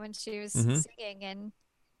online when she was Mm-hmm. singing,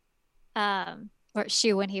 and or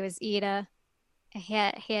Shu when he was Ida. He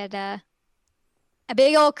had a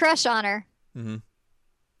big old crush on her. Mm-hmm.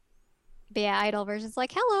 But yeah, idol version's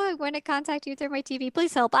like, hello, I'm going to contact you through my TV.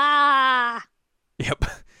 Please help. Ah. Yep.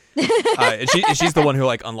 And she's the one who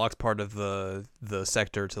like unlocks part of the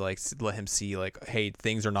sector to like let him see like, hey,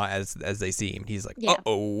 things are not as they seem. He's like, Yeah.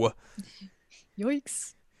 uh-oh.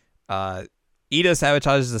 Yikes. Ida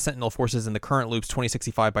sabotages the Sentinel forces in the current loop's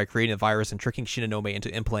 2065 by creating a virus and tricking Shinonome into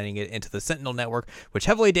implanting it into the Sentinel network, which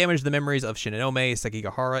heavily damaged the memories of Shinonome,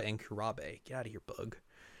 Sekigahara, and Kurabe. Get out of here, bug.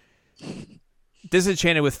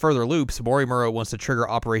 Disenchanted with further loops, Morimura wants to trigger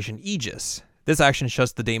Operation Aegis. This action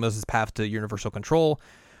shuts the Deimos' path to universal control,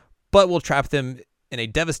 but will trap them in a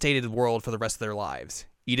devastated world for the rest of their lives.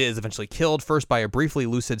 Ida is eventually killed, first by a briefly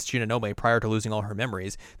lucid Shinonome prior to losing all her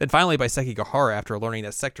memories, then finally by Sekigahara after learning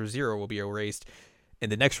that Sector Zero will be erased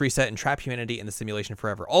in the next reset and trap humanity in the simulation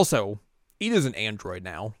forever. Also, Ida's an android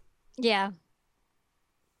now. Yeah.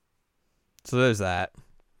 So there's that.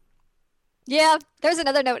 Yeah, there's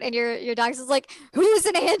another note in your docs. It's like, who's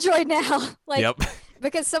an android now? Like, Yep.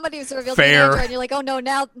 because somebody was revealed to be an Fair. android, and you're like, oh no,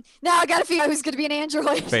 now I gotta figure out who's gonna be an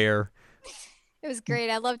android. Fair. It was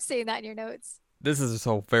great. I loved seeing that in your notes. This is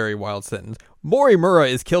a very wild sentence. Morimura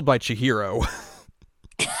is killed by Chihiro,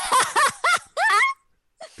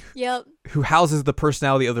 Yep. who houses the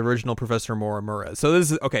personality of the original Professor Morimura. So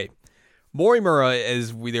this is, okay, Morimura,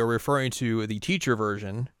 as they are referring to the teacher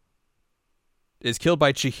version, is killed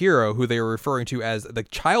by Chihiro, who they are referring to as the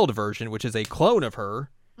child version, which is a clone of her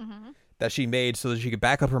that she made so that she could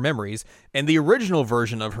back up her memories. And the original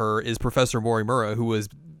version of her is Professor Morimura, who was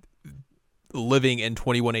living in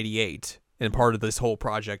 2188 and part of this whole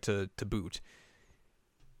project to boot.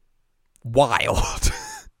 Wild.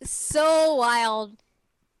 So wild.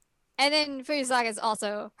 And then Fuyusaka is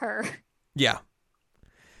also her. Yeah.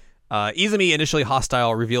 Izumi, initially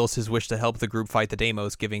hostile, reveals his wish to help the group fight the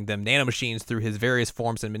Deimos, giving them nanomachines through his various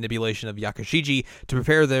forms and manipulation of Yakushiji to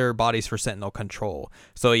prepare their bodies for Sentinel control.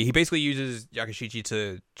 So he basically uses Yakushiji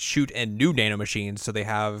to shoot in new nanomachines so they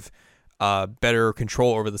have better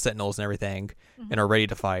control over the Sentinels and everything and are ready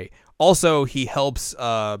to fight. Also, he helps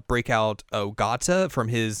break out Ogata from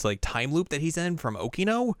his like time loop that he's in from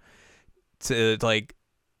Okino to like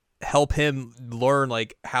help him learn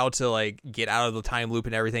like how to like get out of the time loop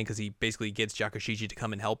and everything, because he basically gets Yakushiji to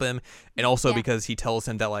come and help him, and also because he tells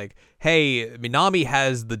him that like, hey, Minami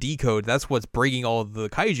has the decode, that's what's bringing all the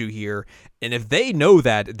kaiju here, and if they know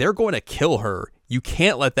that, they're going to kill her. You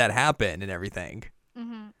can't let that happen and everything.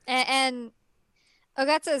 And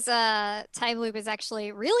Ogata's time loop is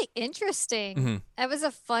actually really interesting. That was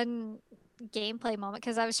a fun gameplay moment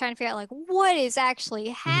because I was trying to figure out like what is actually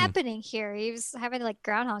happening here. He was having like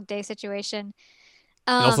Groundhog Day situation.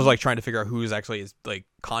 And also like trying to figure out who's actually is like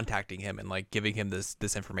contacting him and like giving him this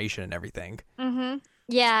information and everything.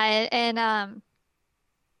 Yeah, and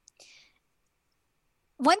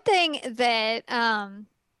one thing that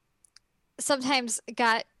sometimes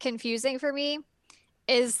got confusing for me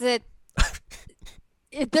is that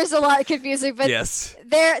there's a lot of confusing, but yes,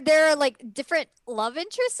 there are like different love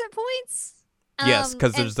interests at points. Yes,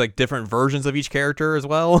 because there's like different versions of each character as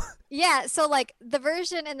well. Yeah, so like the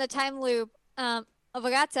version in the time loop of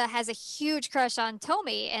Ogata has a huge crush on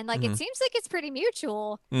Tomi, and like it seems like it's pretty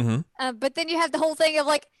mutual. But then you have the whole thing of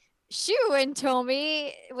like Shu and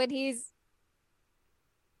Tomi when he's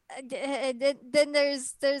then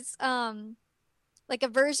there's like a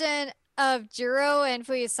version of Juro and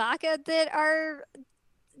Fuyusaka that are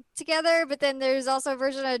together, but then there's also a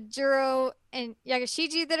version of Juro and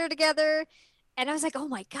Yakushiji that are together. And I was like, oh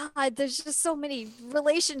my God, there's just so many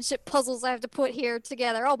relationship puzzles I have to put here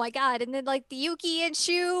together. Oh my God. And then like the Yuki and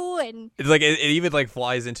Shu, and it's like it even like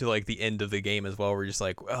flies into like the end of the game as well. We're just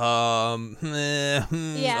like, yeah,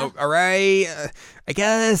 all right, I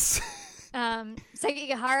guess.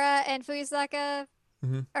 Sekigahara and Fuyusaka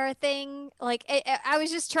are a thing. Like I was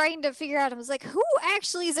just trying to figure out. I was like, who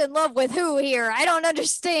actually is in love with who here? I don't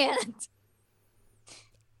understand.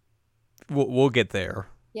 We'll get there.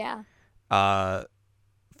 Yeah.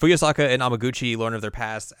 Fuyusaka and Amaguchi learn of their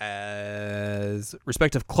past as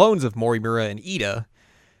respective clones of Morimura and Ida.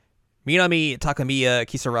 Minami, Takamiya,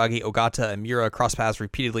 Kisaragi, Ogata, and Miura cross paths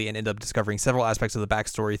repeatedly and end up discovering several aspects of the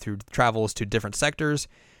backstory through travels to different sectors.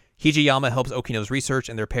 Hijiyama helps Okino's research,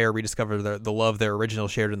 and their pair rediscover the love their original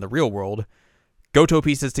shared in the real world. Goto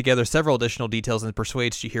pieces together several additional details and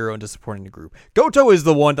persuades Chihiro into supporting the group. Goto is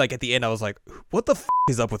the one, like, at the end, I was like, what the f***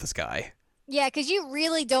 is up with this guy? Yeah, because you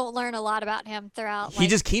really don't learn a lot about him throughout. He Like,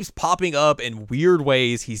 just keeps popping up in weird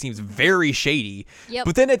ways. He seems mhm. very shady. Yep.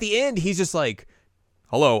 But then at the end, he's just like,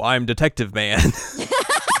 "Hello, I'm Detective Man.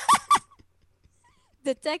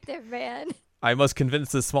 Detective man. I must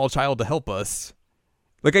convince this small child to help us."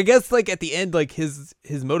 Like I guess like at the end, like his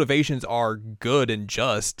motivations are good and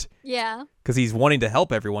just Yeah. because he's wanting to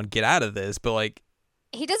help everyone get out of this. But like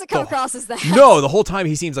He doesn't come the across as that. no, the whole time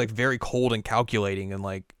he seems like very cold and calculating and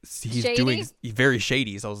like he's doing Shady. very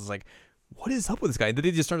shady. So I was just like, what is up with this guy? And then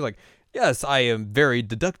he just started like, yes, I am very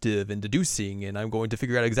deductive and deducing, and I'm going to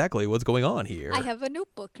figure out exactly what's going on here. I have a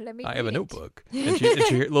notebook. Let me I have a read notebook. And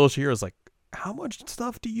it. little Shihira's like, how much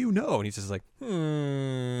stuff do you know? And he's just like,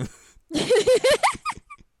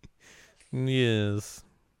 yes.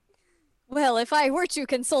 Well, if I were to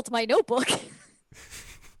consult my notebook,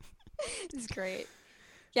 it's great.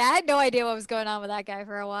 Yeah, I had no idea what was going on with that guy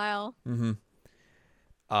for a while. Mm-hmm.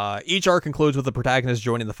 Each arc concludes with the protagonist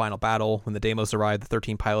joining the final battle. When the Deimos arrive, the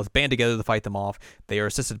 13 pilots band together to fight them off. They are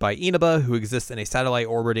assisted by Inaba, who exists in a satellite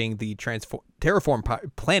orbiting the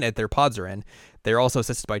terraform planet their pods are in. They are also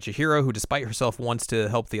assisted by Chihiro, who despite herself wants to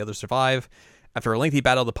help the others survive. After a lengthy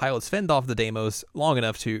battle, the pilots fend off the Deimos long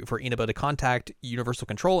enough for Inaba to contact Universal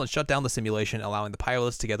Control and shut down the simulation, allowing the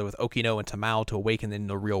pilots, together with Okino and Tamao, to awaken in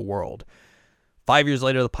the real world. 5 years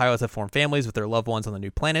later, the pilots have formed families with their loved ones on the new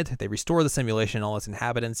planet. They restore the simulation and all its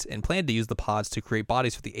inhabitants and plan to use the pods to create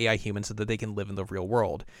bodies for the AI humans so that they can live in the real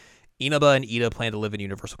world. Inaba and Ida plan to live in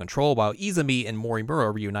Universal Control, while Izumi and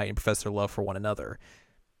Morimura reunite and profess their love for one another.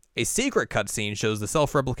 A secret cutscene shows the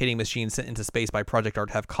self-replicating machines sent into space by Project Art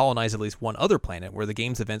have colonized at least one other planet, where the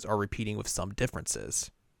game's events are repeating with some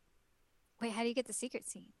differences. Wait, how do you get the secret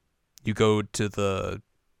scene? You go to the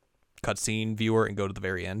cutscene viewer and go to the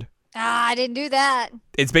very end. Ah, I didn't do that.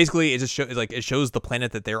 It's basically it shows the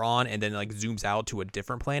planet that they're on and then like zooms out to a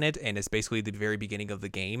different planet, and it's basically the very beginning of the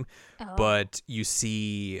game. Oh. But you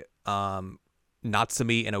see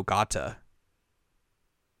Natsumi and Ogata,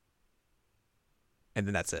 and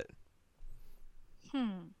then that's it.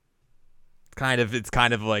 Hmm. It's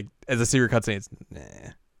kind of like as a secret cutscene. It's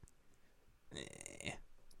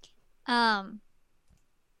Um.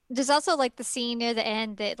 There's also like the scene near the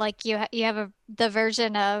end that like you have the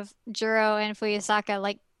version of Juro and Fuyusaka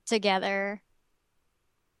like together.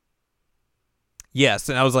 yes,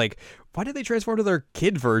 and I was like, why did they transform to their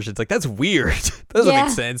kid versions? Like that's weird. That doesn't make Yeah.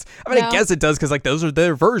 sense. I mean, I No. guess it does because like those are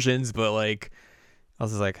their versions, but like I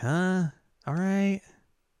was just like, huh, all right.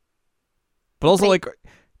 But also Wait. like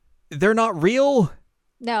they're not real.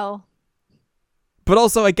 No. But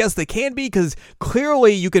also, I guess they can be because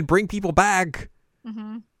clearly you can bring people back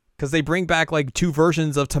Mm-hmm. because they bring back like two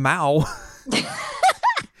versions of Tamao.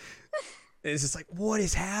 It's just like, what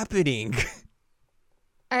is happening?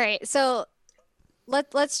 All right. So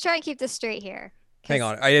let's try and keep this straight here. Hang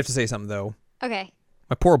on, I have to say something though. Okay.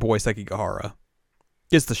 My poor boy Sekigahara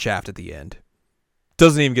gets the shaft at the end.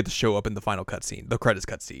 Doesn't even get to show up in the final cutscene, the credits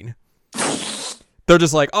cutscene. They're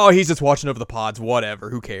just like, oh, he's just watching over the pods. Whatever,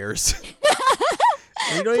 who cares?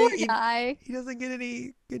 You know, Poor guy. he doesn't get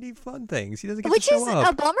any fun things. He doesn't get to Which is show a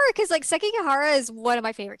up. bummer because like Sekigahara is one of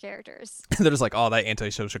my favorite characters. They're just like, oh, that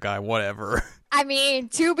antisocial guy, whatever. I mean,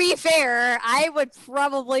 to be fair, I would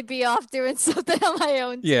probably be off doing something on my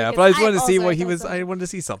own too, Yeah, but because I just I'm wanted to see also what he was. I antisocial. wanted to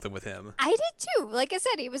see something with him. I did too. Like I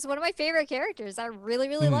said, he was one of my favorite characters. I really,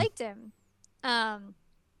 really Mhm. liked him. Um,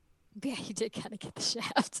 but yeah, he did kind of get the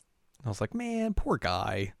shaft. I was like, man, poor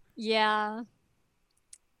guy. Yeah.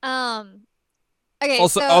 Um. Okay.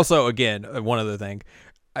 Also, So again, one other thing,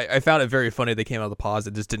 I found it very funny they came out of the pause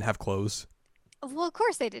and just didn't have clothes. well, of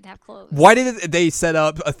course they didn't have Why clothes. did they set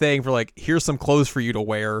up a thing for like, here's some clothes for you to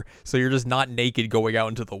wear, so you're just not naked going out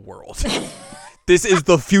into the world? This is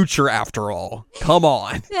the future after all. Come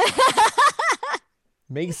on,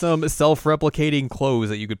 make some self-replicating clothes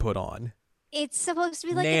that you could put on. It's supposed to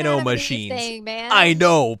be like an Nano anime machines. thing, man. I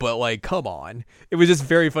know, but like, come on. It was just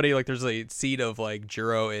very funny. Like, there's a scene of like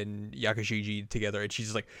Juro and Yakushiji together, and she's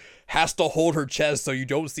just like has to hold her chest so you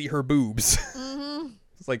don't see her boobs. Mm-hmm.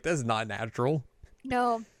 It's like that's not natural.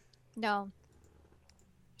 No, no.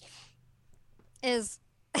 Is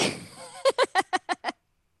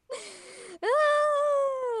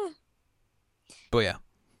Ah. But yeah,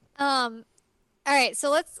 All right, so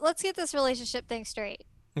let's get this relationship thing straight.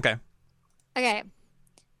 okay. Okay.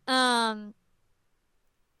 Um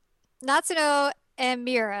Natsuno and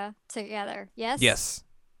Mira together. Yes? Yes,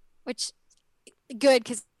 Which good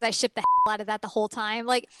cuz I shipped the hell out of that the whole time.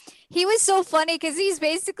 Like, he was so funny because he's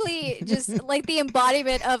basically just like the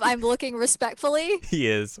embodiment of I'm looking respectfully. He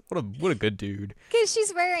is. What a good dude. Because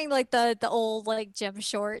she's wearing like the old like gym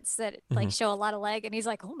shorts that like Mhm. show a lot of leg, and he's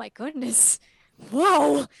like, oh my goodness,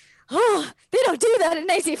 whoa, oh, they don't do that in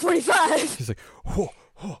 1945. He's like, oh,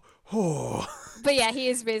 oh, oh. But yeah, he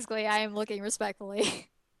is basically I am looking respectfully.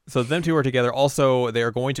 So them two are together. Also, they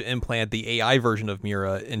are going to implant the AI version of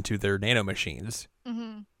Mira into their nanomachines.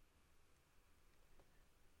 Mm-hmm.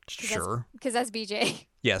 Sure. Because that's BJ.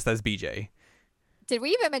 Yes, that's BJ. Did we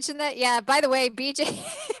even mention that? Yeah, by the way, BJ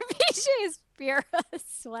BJ is Mira as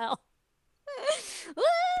well.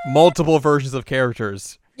 Multiple versions of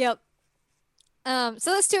characters. Yep. So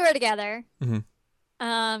those two are together.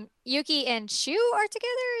 Mm-hmm. Yuki and Shu are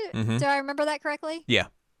together. Mm-hmm. Do I remember that correctly? Yeah.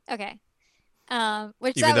 Okay.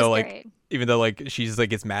 Which Even that though was like great. even though like she's like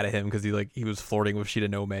gets mad at him because he was flirting with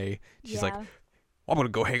Shidanome. She's like, Yeah. I'm gonna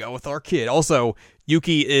go hang out with our kid. Also,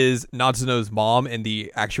 Yuki is Natsuno's mom in the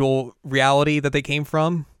actual reality that they came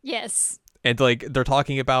from. Yes. And like they're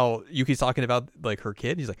talking about Yuki's talking about like her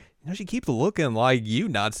kid. He's like, she keeps looking like you,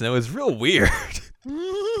 Natsuno. It's real weird.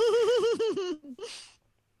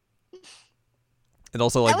 And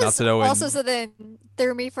also like That was Natsuno and also so then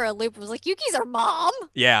threw me for a loop. It was like Yuki's our mom.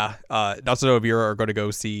 yeah, Natsuno and Mira are going to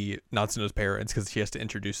go see Natsuno's parents because she has to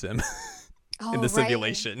introduce them Oh, in the right.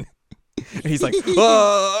 simulation. And he's like,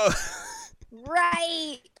 oh.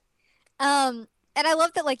 Right. And I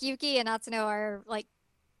love that like Yuki and Natsuno are like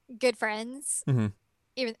good friends, Mm-hmm.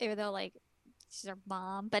 even though like she's her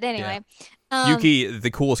mom. But anyway, Yuki,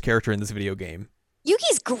 the coolest character in this video game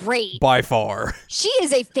Yuki's great. by far. She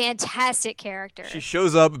is a fantastic character. She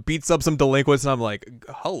shows up, beats up some delinquents, and I'm like,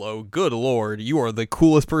 hello, good lord, you are the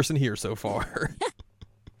coolest person here so far.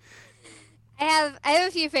 I have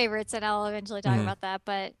a few favorites, and I'll eventually talk Mhm. about that.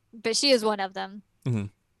 But she is one of them.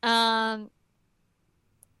 Mhm.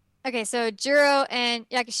 Okay, so Juro and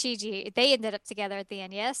Yakashiji, they ended up together at the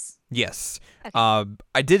end, yes? Yes. Okay.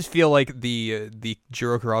 I did feel like the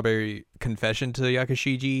Jiro Kurabe confession to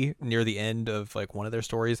Yakashiji near the end of like one of their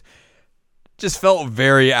stories just felt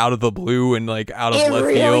very out of the blue and like out of It left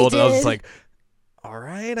really field. And I was just did. like, all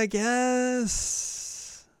right, I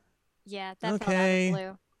guess. Yeah, that felt out Okay. of the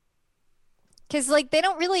blue. Because, like, they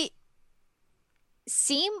don't really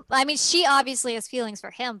seem... I mean, she obviously has feelings for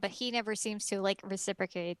him, but he never seems to, like,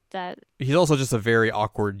 reciprocate that. He's also just a very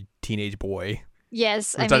awkward teenage boy,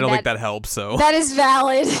 Yes, which I I, mean, don't think that helps. So, that is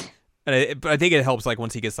valid. but I think it helps like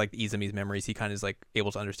once he gets like Izumi's memories, he kind of is like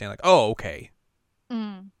able to understand like, oh, okay,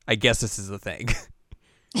 Mm. I guess this is the thing.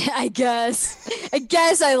 I guess. I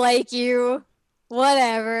guess I like you.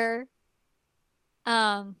 Whatever.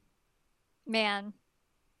 Man.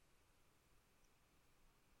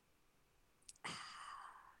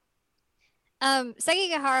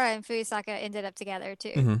 Sekigahara and Fuyusaka ended up together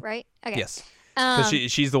too, Mhm. right? Okay. Yes. Because Um,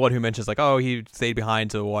 she's the one who mentions like, oh, he stayed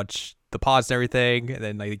behind to watch the pods and everything, and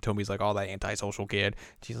then like Tomi's like, oh, that antisocial kid.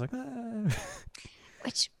 She's like,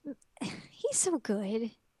 which he's so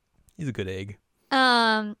good. he's a good egg.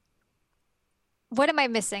 What am I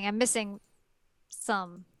missing? I'm missing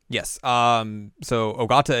some. Yes. So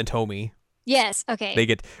Ogata and Tomi, Yes, okay. they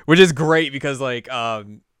get, which is great because like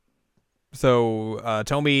so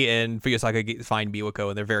Tomi and Fuyusaka find Miwako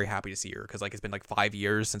and they're very happy to see her because like it's been like 5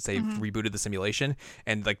 years since they've Mhm. rebooted the simulation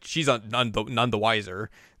and like she's none the wiser.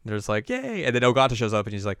 And they're just like, yay! And then Ogata shows up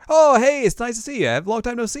and he's like, oh hey, it's nice to see you. I have a long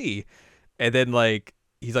time no see. And then like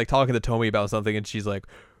he's like talking to Tomi about something and she's like,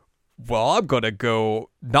 well, I'm gonna go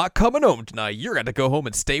not coming home tonight. You're gonna go home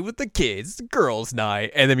and stay with the kids. It's girls' night.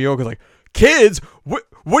 And then Miyoko's like, kids? What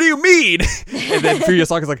do you mean? And then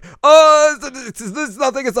Fuyusaka's like, it's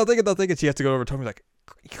nothing. And she has to go over to Tomi like,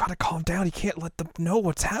 you gotta calm down. You can't let them know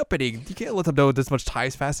what's happening. You can't let them know this much time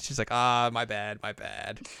has passed. She's like, my bad.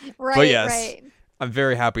 Right, But yes, right. I'm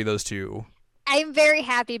very happy those two. I'm very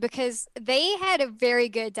happy because they had a very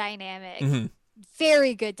good dynamic. Mm-hmm.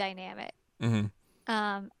 Very good dynamic. Mm-hmm.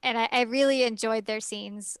 And I really enjoyed their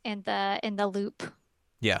scenes in the loop.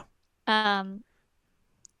 Yeah. Um,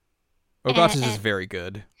 Ogata's and- is very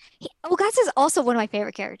good. Ogata is also one of my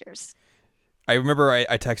favorite characters. I remember I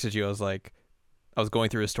texted you. I was going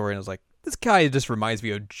through his story and I was like, this guy just reminds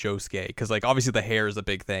me of Josuke because like obviously the hair is a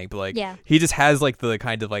big thing, but like Yeah. he just has like the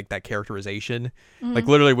kind of like that characterization. Mhm. Like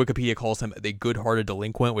literally Wikipedia calls him the good-hearted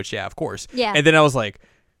delinquent, which yeah, of course. Yeah. And then I was like,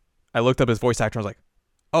 I looked up his voice actor. And I was like,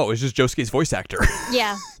 oh, it's just Josuke's voice actor.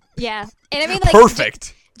 Yeah. Yeah. And I mean, like,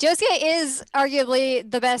 Perfect. Josuke is arguably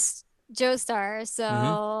the best Joestar. So,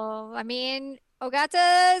 Mm-hmm. I mean,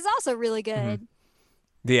 Ogata is also really good.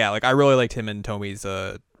 Yeah, like I really liked him and Tomi's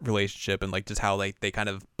relationship and like just how like they kind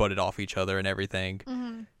of butted off each other and everything.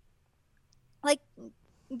 Hmm. Like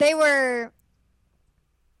they were.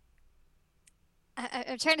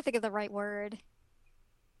 I'm trying to think of the right word.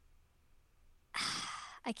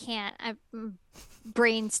 I can't. I'm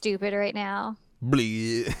brain stupid right now.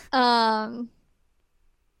 Bleep. Um,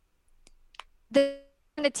 they're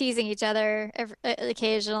kind of teasing each other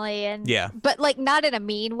occasionally, and Yeah. but like not in a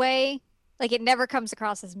mean way. Like it never comes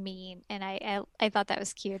across as mean, and I thought that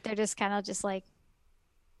was cute. They're just kind of just like,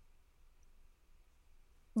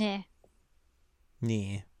 yeah.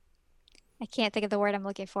 Yeah. I can't think of the word I'm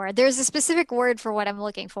looking for. There's a specific word for what I'm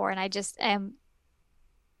looking for, and I just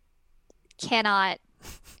cannot.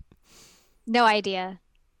 No idea.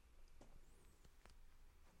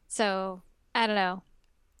 So I don't know.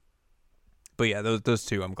 But yeah, those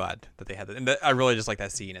two, I'm glad that they had that. And I really just like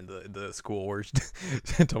that scene in the school where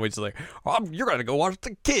Tommy's just like, oh, "You're gonna go watch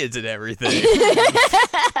the kids and everything,"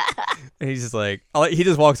 and he's just like, he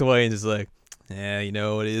just walks away and just like, "Yeah, you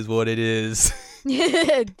know, it is what it is."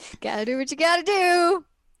 Gotta do what you gotta do.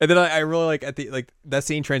 And then I really like at the like that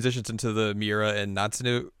scene transitions into the Mira and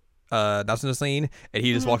Natsuno scene, and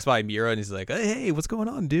he just Mhm. walks by Mira and he's like, hey, what's going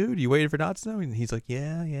on, dude? You waiting for Natsuno? And he's like,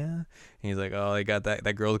 yeah, yeah. And he's like, oh, I got that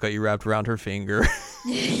girl's got you wrapped around her finger.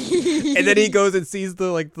 And then he goes and sees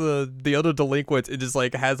the other delinquents and just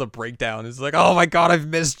like has a breakdown. It's like, oh my god, I've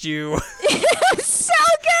missed you. So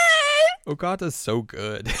good. Okata's so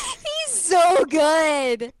good. He's so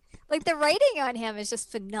good. Like the writing on him is just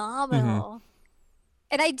phenomenal.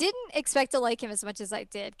 And I didn't expect to like him as much as I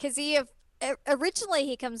did because originally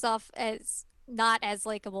he comes off as not as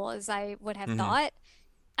likable as I would have Mm-hmm. thought.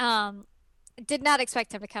 Um, did not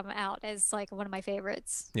expect him to come out as like one of my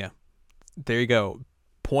favorites. Yeah, there you go.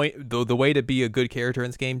 Point the way to be a good character in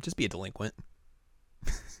this game, just be a delinquent.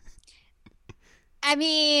 I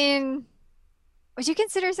mean, would you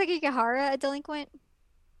consider Sekigahara a delinquent?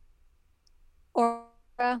 Or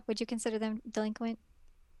would you consider them delinquent?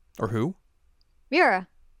 Or who? Mira.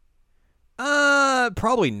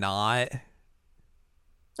 Probably not.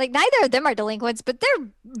 Like neither of them are delinquents, but they're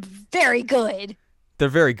very good. They're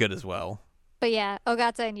very good as well. But yeah,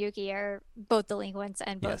 Ogata and Yuki are both delinquents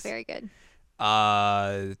and both Yes. very good.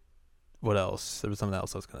 Uh, what else? There was something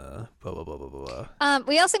else I was gonna blah blah blah blah blah.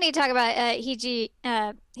 We also need to talk about Hijiyama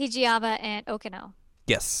and Okino.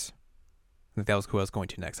 Yes, I think that was who I was going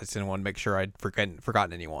to next. I just didn't want to make sure I'd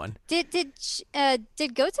forgotten anyone. Did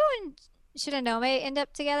Goto and Shinonome end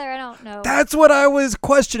up together? I don't know. That's what I was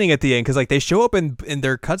questioning at the end because like they show up in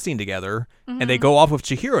their cutscene together and they Hmm. go off with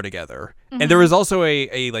Chihiro together. And there Hmm. was also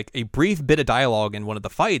a brief bit of dialogue in one of the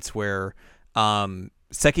fights where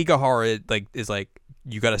Sekigahara like is like,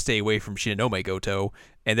 you got to stay away from Shinonome, Goto,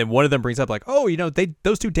 and then one of them brings up like, oh, you know,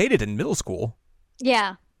 those two dated in middle school.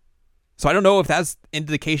 Yeah. So I don't know if that's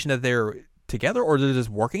indication that they're together or they're just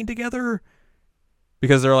working together,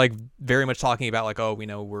 because they're like very much talking about like, oh, we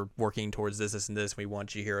know we're working towards this and this. We want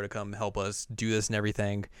Chihiro to come help us do this and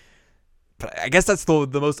everything. But I guess that's the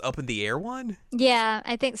most up in the air one. Yeah,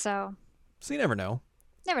 I think so. So you never know.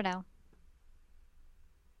 Never know.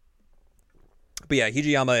 But yeah,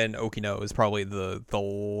 Hijiyama and Okino is probably the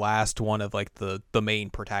last one of like the main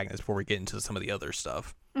protagonists before we get into some of the other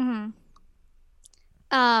stuff. Hmm.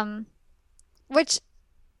 Um, which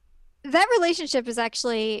that relationship is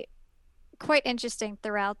actually quite interesting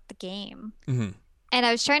throughout the game. Mm-hmm. And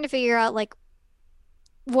I was trying to figure out like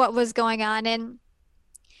what was going on. And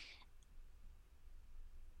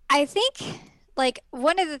I think like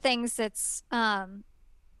one of the things that's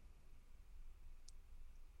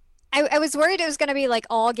I was worried it was gonna be like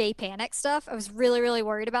all gay panic stuff. I was really, really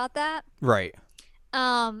worried about that. Right.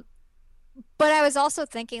 Um, but I was also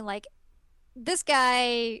thinking like this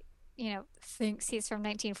guy, thinks he's from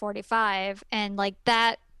 1945 and like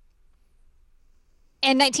that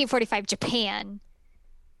and 1945 Japan.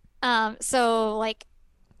 So like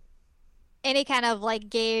any kind of like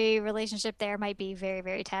gay relationship there might be very,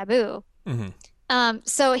 very taboo. Mm-hmm.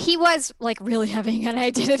 So he was like really having an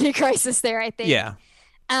identity crisis there, I think. Yeah.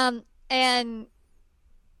 And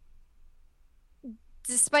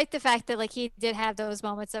despite the fact that like he did have those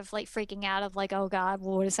moments of like freaking out of like, oh God,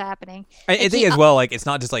 what is happening? I Like think as well, like it's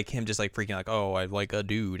not just like him just like freaking like, oh, I like a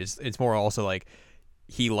dude. It's more also like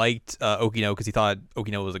he liked Okino because he thought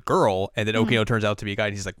Okino was a girl, and then Mhm. Okino turns out to be a guy,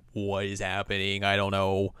 and he's like, what is happening? I don't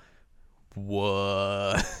know.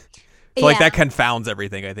 What? So like Yeah, that confounds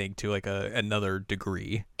everything, I think, to like another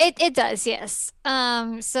degree. it does, yes.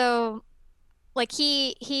 So like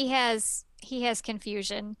he has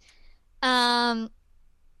confusion. Um,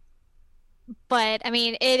 but I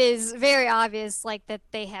mean, it is very obvious like that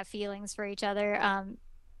they have feelings for each other.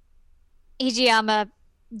 Hijiyama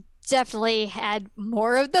definitely had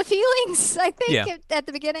more of the feelings, I think, Yeah. at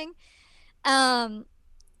the beginning. Um,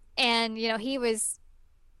 and he was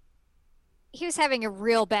having a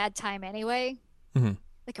real bad time anyway, Hmm.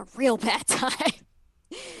 like a real bad time.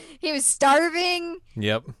 He was starving,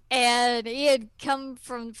 Yep. and he had come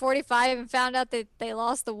from 45 and found out that they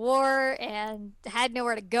lost the war and had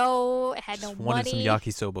nowhere to go, had no Just wanted some money.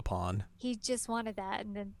 yakisoba pan. He just wanted that,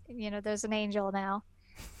 and then there's an angel now.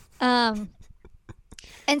 Um,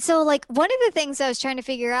 and so like one of the things I was trying to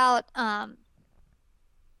figure out, I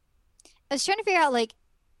was trying to figure out like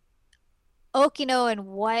Okino and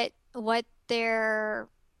what their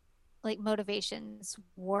like motivations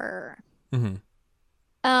were. Hmm.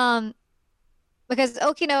 Um, because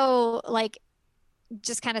Okino like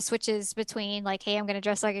just kind of switches between like, hey, I'm gonna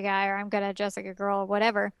dress like a guy or I'm gonna dress like a girl or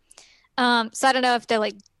whatever. So I don't know if they're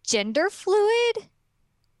like gender fluid.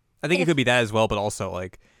 I think it If could be that as well, but also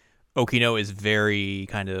like Okino is very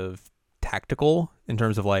kind of tactical in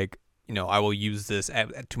terms of like, I will use this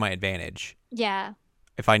to my advantage. yeah.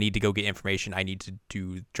 If I need to go get information, I need to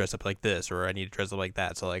do dress up like this or I need to dress up like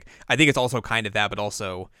that. So like I think it's also kind of that, but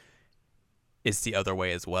also it's the other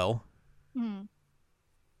way as well. Hmm.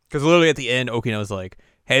 Because literally at the end, Okino's like,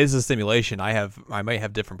 "Hey, this is a simulation. I might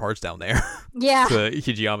have different parts down there." Yeah. To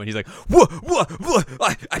Hijiyama, and he's like, "What?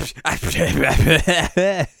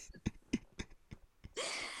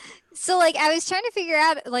 So like I was trying to figure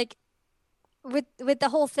out like with the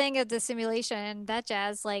whole thing of the simulation and that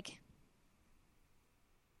jazz, like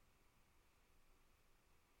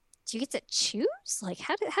do you get to choose? Like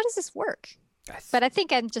how does this work? But I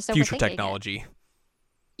think I'm just Future overthinking it. technology.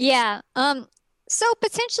 Yeah. So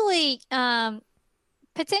potentially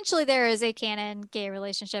there is a canon gay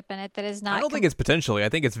relationship in it that is I not don't think it's potentially. I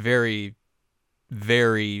think it's very,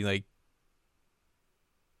 very like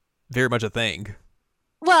very much a thing.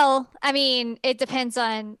 well, I mean, it depends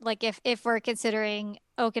on like if we're considering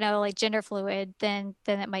Okinawa like gender fluid, then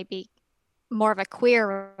it might be more of a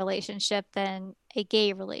queer relationship than a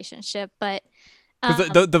gay relationship. But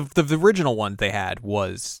Because um the original one they had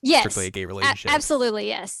was strictly yes, a gay relationship. absolutely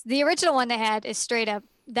yes. The original one they had is straight up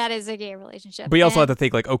that is a gay relationship. But you also have And to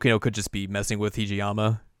think like Okino could just be messing with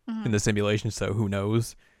Hijiyama in mhm. the simulation, so who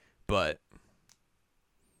knows? But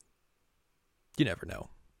you never know.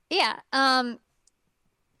 Yeah, so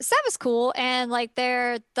that was cool. And like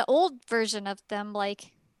the old version of them,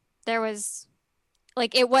 like there was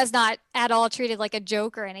like it was not at all treated like a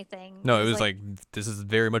joke or anything. It No, it was was like this is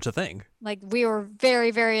very much a thing. like we were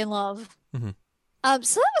very, very in love. Hmm.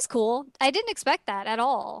 So that was cool. I didn't expect that at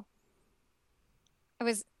all. I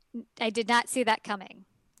was I did not see that coming.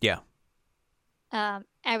 Yeah,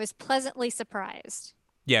 I was pleasantly surprised.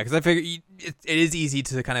 yeah, because I figure it is easy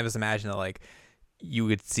to kind of just imagine that like you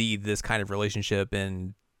would see this kind of relationship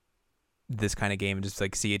in this kind of game and just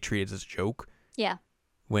like see it treated as a joke. Yeah.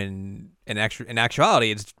 When in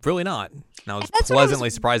actuality, it's really not. And I And was that's what I was pleasantly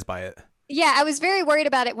surprised by it. yeah, I was very worried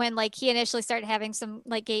about it when like he initially started having some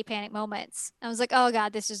like gay panic moments. I was like, oh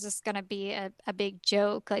God, this is just gonna be a big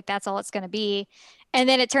joke. Like that's all it's gonna be. And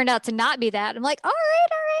then it turned out to not be that. I'm like, all right,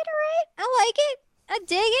 all right, all right. I like it. I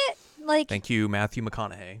dig it. Like Thank you, Matthew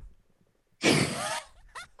McConaughey.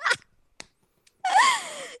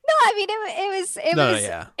 no, I mean it No, no, was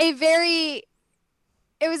yeah, a very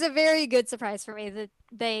it was a very good surprise for me that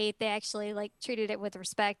they actually like treated it with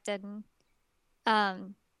respect and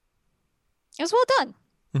um it was well done.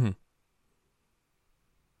 hmm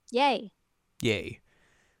Yay. yay.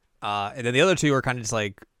 And then the other two are kind of just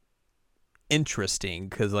like interesting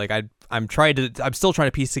because like I'm still trying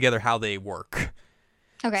to piece together how they work.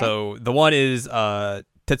 Okay. So the one is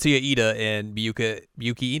Tetsuya Ida and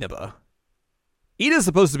Miyuki Inaba. Ida's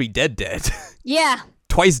supposed to be dead, Yeah.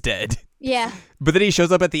 twice dead, Yeah. but then he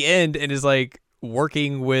shows up at the end and is like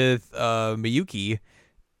working with Miyuki,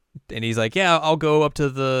 and he's like, "Yeah, I'll go up to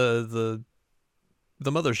the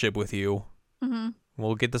mothership with you. Hmm.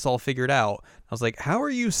 We'll get this all figured out." I was like, "How are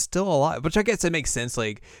you still alive?" Which I guess it makes sense.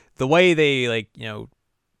 Like the way they like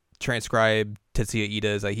transcribe Tetsuya Ida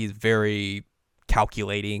is like he's very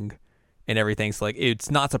calculating and everything. So like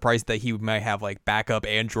it's not surprising that he might have like backup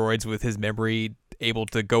androids with his memory able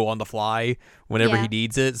to go on the fly whenever Yeah. he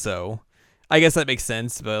needs it. So I guess that makes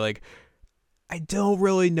sense. But like I don't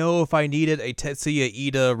really know if I needed a Tetsuya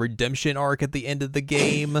Ida redemption arc at the end of the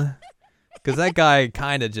game. Because that guy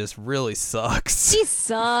kind of just really sucks. He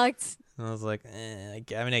sucked. And I was like, I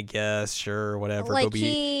mean, I guess, sure, whatever. Like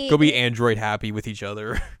Go be Android happy with each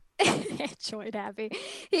other. enjoyed happy.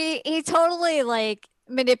 He totally like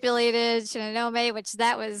manipulated Shinonome, which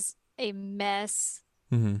that was a mess.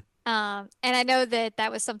 Hmm. And I know that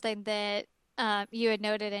that was something that you had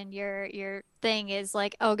noted in your thing is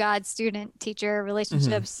like, oh God, student teacher Hmm.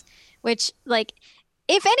 relationships, which like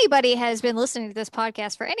if anybody has been listening to this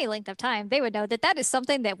podcast for any length of time, they would know that that is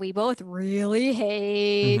something that we both really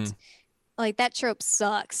hate. Hmm. Like that trope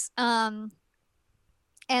sucks. And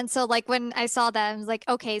so like when I saw that, I was like,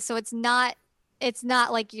 okay, so it's not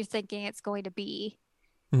like you're thinking it's going to be.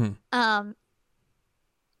 Hmm. Um,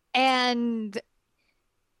 and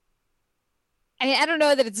I mean, I don't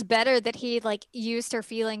know that it's better that he like used her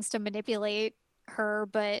feelings to manipulate her,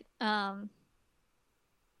 but I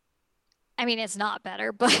mean, it's not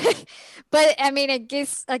better, but but I mean, I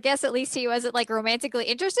guess at least he wasn't like romantically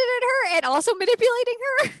interested in her and also manipulating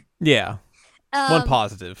her. Yeah. One Um,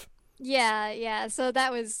 positive. yeah, yeah. So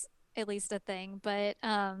that was at least a thing, but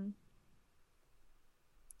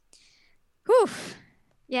whew,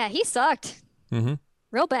 yeah, he sucked Hmm.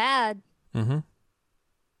 real bad. Hmm.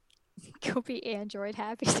 Go be Android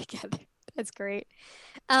happy together. That's great.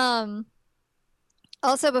 Um,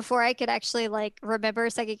 Also, before I could actually like remember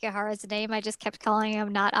Sekigahara's name, I just kept calling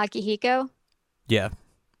him not Akihiko Yeah.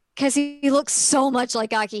 because he looks so much like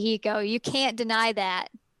Akihiko. You can't deny that.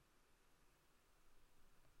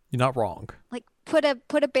 You're not wrong. Like put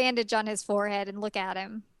a bandage on his forehead and look at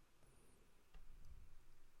him.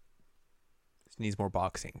 Just needs more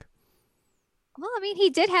boxing. Well, I mean, he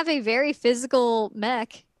did have a very physical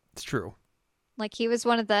mech. It's true. Like he was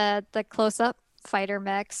one of the close-up fighter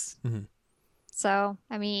mechs. Hmm. So,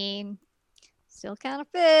 I mean, still kind of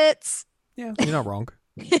fits. Yeah, you're not wrong.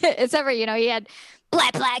 Except for, he had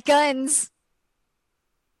black guns.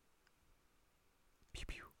 Pew,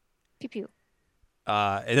 pew. Pew pew.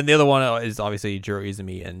 And then the other one is obviously Jiro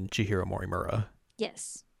Izumi and Chihiro Morimura,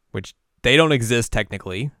 Yes. which they don't exist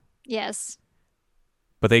technically, Yes.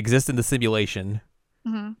 but they exist in the simulation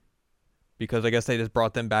Hmm. because I guess they just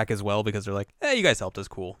brought them back as well because they're like, hey, you guys helped us,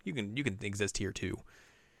 cool. You can exist here too.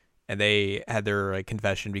 And they had their like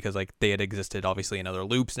confession because like they had existed obviously in other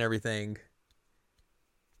loops and everything.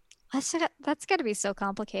 That's got to be so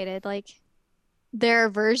complicated. Like there are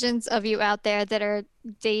versions of you out there that are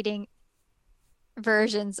dating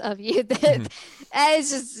versions of you Mhm. that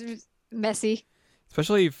it's just messy.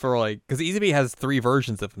 Especially for like because Izumi has three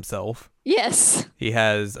versions of himself. Yes. He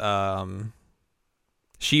has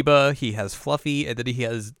Shiba, he has Fluffy, and then he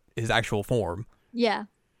has his actual form. Yeah.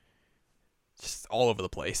 Just all over the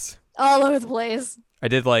place. All over the place. I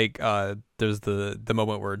did like there's the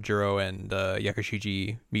moment where Jiro and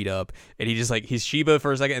Yakushiji meet up and he just like he's Shiba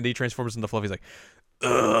for a second and then he transforms into Fluffy. He's like,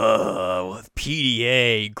 ugh, with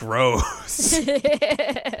PDA, gross.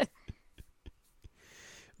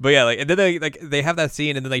 But yeah, like and then they have that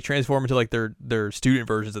scene and then they transform into like their student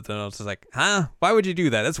versions of them. And it's just like, huh? Why would you do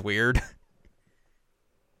that? That's weird.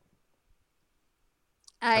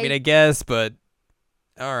 I mean, I I guess, but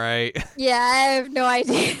all right. yeah, I have no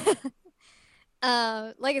idea.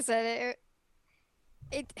 Like I said,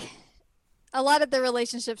 it a lot of the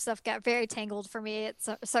relationship stuff got very tangled for me at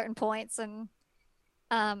certain points, and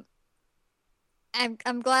um,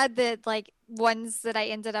 I'm glad that like ones that I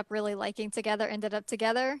ended up really liking together ended up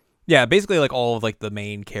together. Yeah, basically like all of like the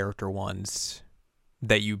main character ones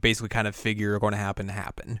that you basically kind of figure are going to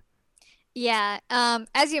happen. Yeah.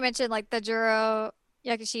 As you mentioned, like the Juro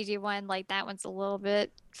Yakushiji one, like that one's a little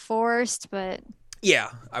bit forced, but Yeah,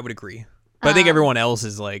 I would agree. But I think um, everyone else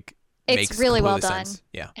is like it's makes really well completely done. sense.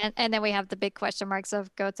 Yeah. And then we have the big question marks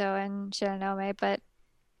of Goto and Shiranome, but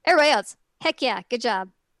everybody else, heck yeah, good job.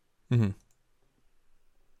 Hmm.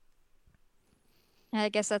 I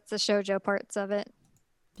guess that's the shoujo parts of it.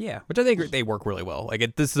 Yeah, which I think they work really well.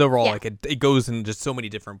 Like this is overall Yeah. like it goes in just so many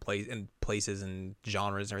different places and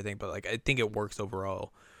genres and everything. But like I think it works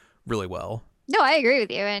overall really well. No, I agree with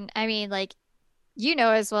you. And I mean, like,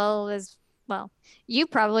 as well as, well, you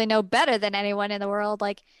probably know better than anyone in the world.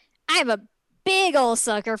 Like, I'm a big old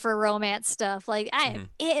sucker for romance stuff. Like, I am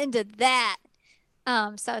Hmm. into that.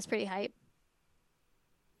 So it's pretty hype.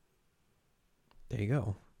 There you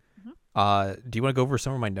go. Mhm. Do you want to go over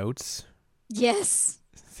some of my notes Yes.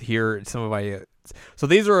 here? Some of my so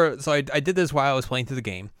these were so I did this while I was playing through the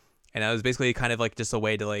game, and I was basically kind of like just a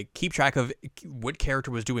way to like keep track of what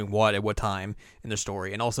character was doing what at what time in the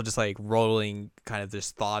story, and also just like rolling kind of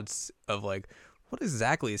just thoughts of like what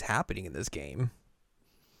exactly is happening in this game.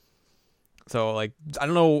 So like I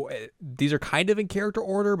don't know, these are kind of in character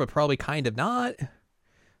order, but probably kind of not.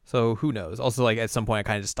 So who knows? Also, like at some point, I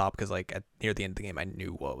kind of just stopped because like near the end of the game, I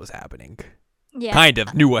knew what was happening. Yeah. Kind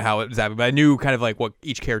of knew how it was happening, but I knew kind of like what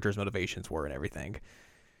each character's motivations were and everything.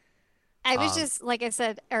 I was Um, just, like I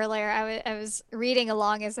said earlier, I was reading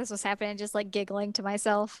along as this was happening, just like giggling to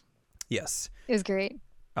myself. yes. It was great.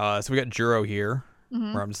 So we got Juro here.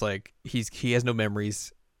 where I'm just like, he has no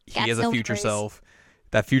memories. He Got has a no future memories. self.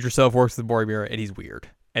 That future self works with Boromir, and he's weird.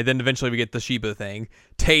 And then eventually we get the Sheba thing,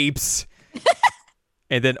 tapes,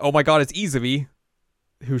 and then oh my god, it's Izumi,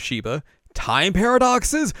 who's Sheba. Time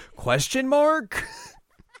paradoxes? Question mark.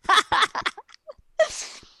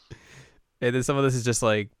 And then some of this is just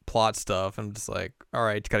like plot stuff. I'm just like, all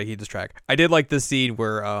right, gotta keep this track. I did like this scene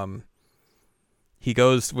where he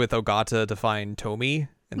goes with Ogata to find Tomi,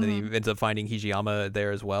 and then he ends up finding Hijiyama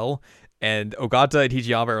there as well. And Ogata and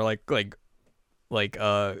Hijiyama are like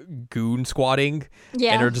goon squatting,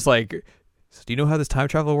 Yeah. and they're just like, so do you know how this time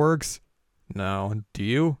travel works? No. Do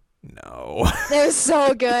you? No. That was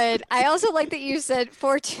so good. I also like that you said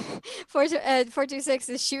 426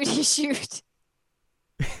 is shooty shoot.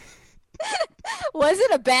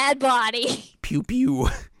 Wasn't a bad body. Pew pew.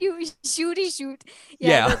 You shooty shoot.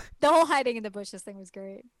 Yeah. The whole hiding in the bushes thing was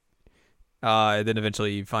great. And then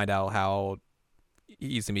eventually you find out how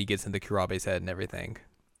Izumi gets into Kurabe's head and everything.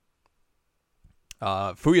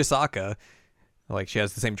 Fuyusaka, like, she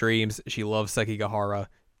has the same dreams. She loves Sekigahara.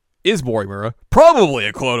 Is Morimura probably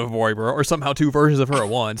a clone of Morimura, or somehow two versions of her at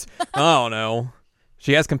once? I don't know.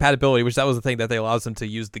 She has compatibility, which that was the thing that they allows them to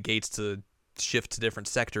use the gates to shift to different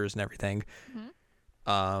sectors and everything.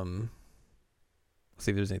 Let's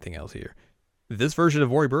see if there's anything else here. This version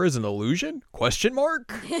of Morimura is an illusion? Question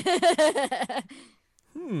mark?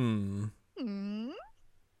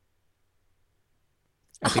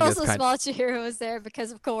 I think Also, that's Small Chihiro was there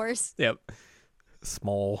because, of course. Yep.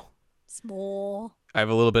 Small. I have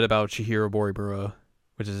a little bit about Chihiro Morimura,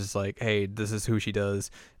 which is just like, hey, this is who she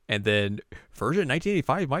does. And then version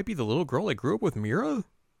 1985 might be the little girl that grew up with Mira?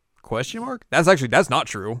 Question mark? That's not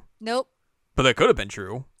true. Nope. But that could have been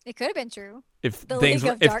true. It could have been true. If The things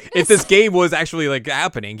League of if Darkness? this game was actually like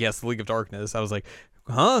happening, yes, the League of Darkness. I was like,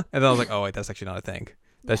 huh? And then I was like, oh wait, that's actually not a thing.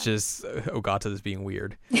 That's just Ogata is being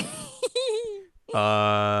weird.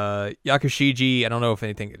 Yakushiji, I don't know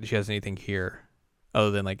if she has anything here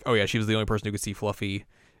other than like, oh yeah, she was the only person who could see Fluffy.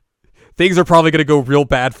 Things are probably gonna go real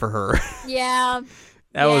bad for her. Yeah.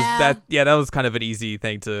 That was kind of an easy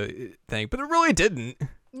thing to think, but it really didn't.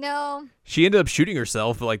 No. She ended up shooting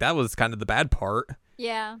herself, but like that was kind of the bad part.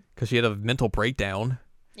 Yeah. Because she had a mental breakdown.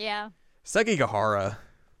 Yeah. Sekigahara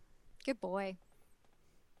Good boy.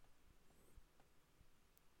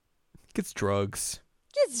 gets drugs.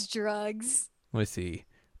 Gets drugs. Let me see.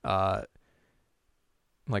 Like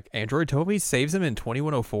Android Toby saves him in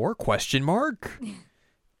 2104? Question mark.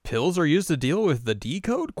 Pills are used to deal with the D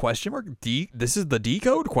code? Question mark. This is the D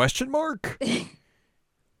code? Question mark.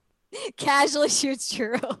 Casually shoots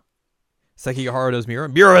Churro. Sekigahara knows Mira.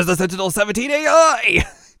 Mira is the Sentinel 17 AI. Yeah.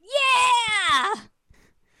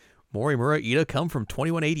 Morimura Ida come from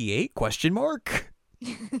 2188? Question mark.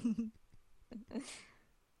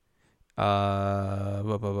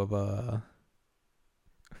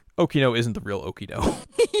 Okino isn't the real Okino.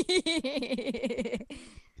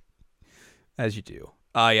 As you do.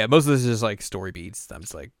 Yeah, most of this is just like story beats. I'm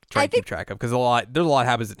just like trying to keep track of because there's a lot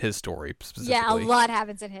happens in his story specifically. Yeah, a lot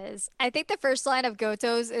happens in his. I think the first line of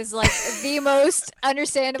Goto's is like the most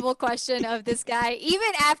understandable question of this guy, even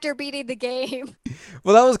after beating the game.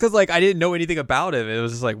 Well, that was because like I didn't know anything about him. It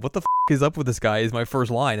was just like, what the is up with this guy? Is my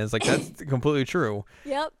first line. And it's like that's completely true.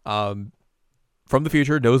 Yep. From the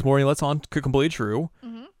future, knows Mori lets on completely true.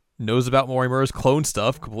 Mm-hmm. Knows about Morimura's clone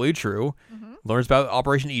stuff, completely true. Mm-hmm. Learns about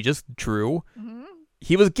Operation Aegis, true. Mm-hmm.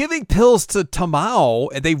 He was giving pills to Tamao,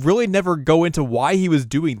 and they really never go into why he was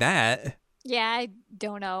doing that. Yeah, I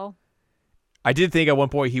don't know. I did think at one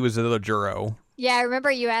point he was another Juro. Yeah, I remember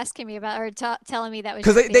you asking me about or telling me that was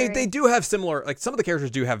because your theory. they do have similar, like some of the characters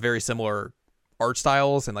do have very similar art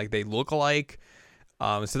styles and like they look alike.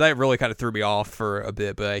 So that really kind of threw me off for a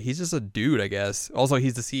bit, but he's just a dude, I guess. Also,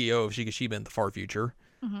 he's the CEO of Shigashiba in the far future.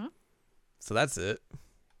 Mm-hmm. So that's it.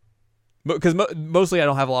 Because mostly I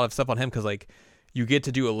don't have a lot of stuff on him because like you get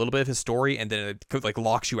to do a little bit of his story and then it like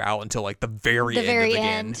locks you out until like the very end of the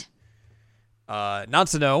game.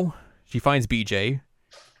 Natsuno, she finds BJ.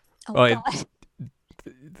 Oh God.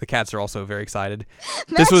 The cats are also very excited.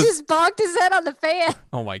 Max just bonked his head on the fan.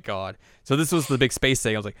 Oh my God. So this was the big space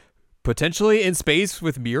thing. I was like, potentially in space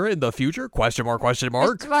with Mira in the future? Question mark, question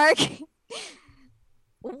mark. Question mark.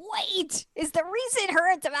 Wait, is the reason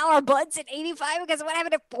her and Tamao are buds in 85 because of what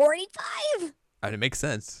happened at 45? It makes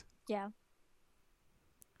sense. Yeah.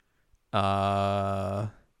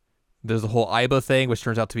 There's the whole Aiba thing, which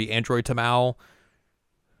turns out to be Android Tamao.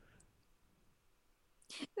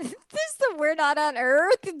 This is the we're not on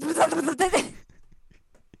Earth.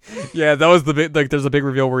 Yeah, that was the big, like, there's a big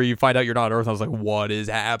reveal where you find out you're not on Earth. And I was like, what is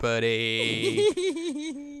happening?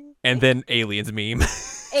 And then aliens meme.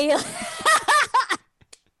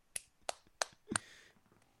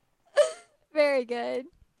 Very good.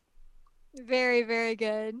 Very, very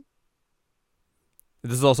good.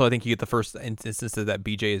 This is also, I think, you get the first instance that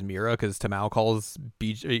BJ is Mira because Tamao calls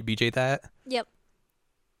BJ that. Yep.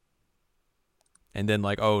 And then,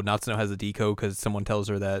 like, oh, Natsuno has a decode because someone tells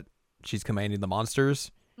her that she's commanding the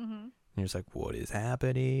monsters. Mm-hmm. And you're just like, what is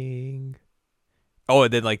happening? Oh,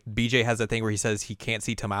 and then, like, BJ has that thing where he says he can't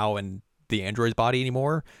see Tamao and the android's body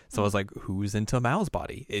anymore. So I was like, who's in Tamao's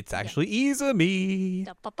body? It's actually Izumi.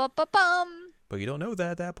 But you don't know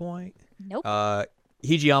that at that point. Nope.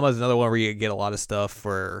 Hijiyama is another one where you get a lot of stuff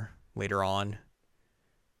for later on.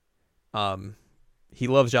 He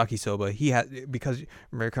loves yakisoba. He had because you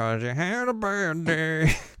had a bad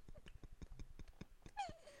day.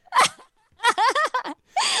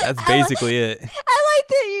 That's basically it. I like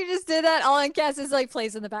that you just did that. All in cast is like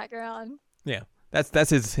plays in the background. Yeah, that's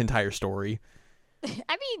his entire story. I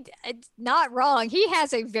mean, it's not wrong. He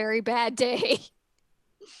has a very bad day.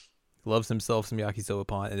 Loves himself some yakisoba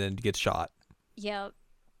pan and then gets shot. Yep.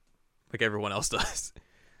 Like everyone else does.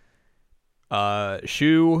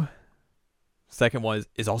 Shu. Second one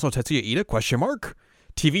is also Tetsuya Ida? Question mark.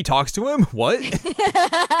 TV talks to him? What?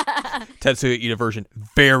 Tetsuya Ida version.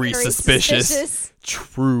 Very suspicious.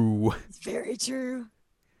 True. It's very true.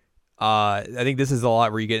 I think this is a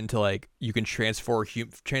lot where you get into like you can transfer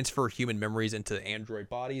human memories into android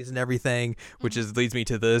bodies and everything, which is leads me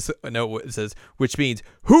to this note. It says, which means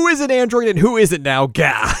who is an android and who isn't now?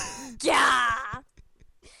 Gah. Yeah.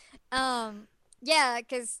 Yeah,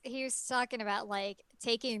 because he was talking about like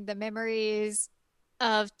taking the memories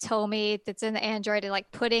of Tomi that's in the android and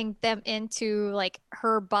like putting them into like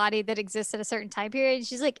her body that exists at a certain time period. And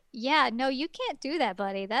she's like, "Yeah, no, you can't do that,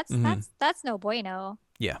 buddy. That's no bueno."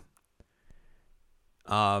 Yeah.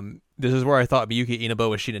 This is where I thought Miyuki Inaba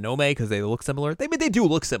was Shinonome because they look similar. They do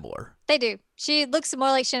look similar. They do. She looks more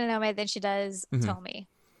like Shinonome than she does Tomi.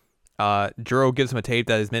 Juro gives him a tape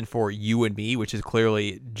that is meant for you and me, which is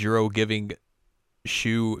clearly Juro giving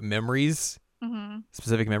Shu memories,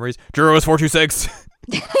 specific memories. Juro is 426.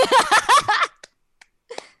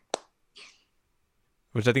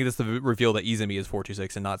 Which I think that's the reveal that Izumi is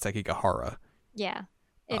 426 and not Sekigahara. Yeah,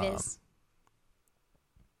 it is.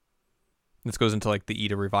 This goes into like the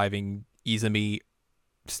Ida reviving Izumi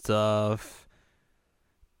stuff.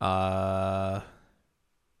 He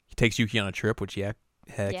takes Yuki on a trip, which heck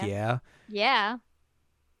yeah. Yeah.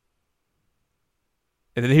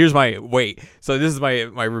 And then here's my So this is my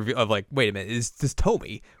review of like, wait a minute, is this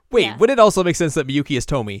Tomi? Wait, would it also make sense that Miyuki is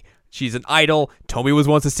Tomi? She's an idol. Tomi was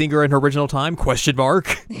once a singer in her original time? Question mark.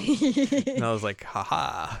 And I was like,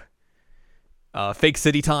 haha. Fake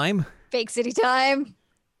city time. Fake city time.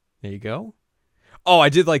 There you go. Oh, I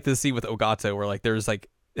did like this scene with Ogata where like there's like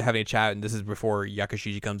having a chat, and this is before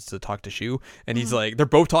Yakushiji comes to talk to Shu, and he's like, they're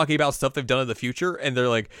both talking about stuff they've done in the future, and they're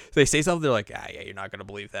like, they say something, they're like, yeah, you're not gonna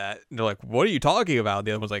believe that. And they're like, what are you talking about? And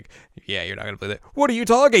the other one's like, yeah, you're not gonna believe that. What are you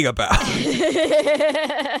talking about?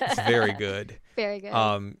 It's very good. Very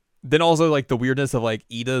good. Then also like the weirdness of like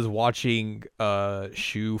Ida's watching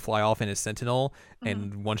Shu fly off in his Sentinel,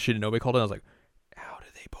 and one Shinonome called it. I was like, how do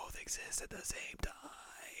they both exist at the same time?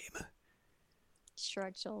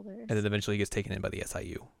 Shrug shoulders. And then eventually he gets taken in by the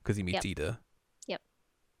SIU because he meets Ida. Yep.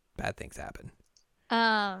 Bad things happen.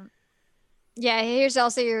 Yeah, here's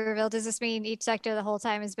also your reveal. Does this mean each sector the whole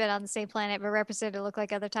time has been on the same planet but represented to look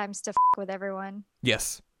like other times to with everyone?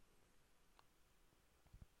 Yes.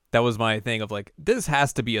 That was my thing of like, this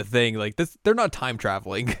has to be a thing. Like this, they're not time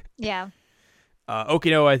traveling. Yeah.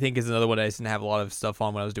 Okino, I think, is another one I didn't have a lot of stuff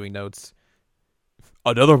on when I was doing notes.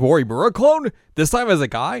 Another Morimura clone? This time as a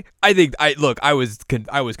guy? I think I was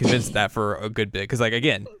convinced that for a good bit because like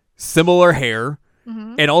again, similar hair,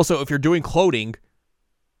 and also if you're doing cloning,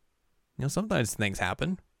 you know sometimes things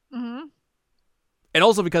happen. And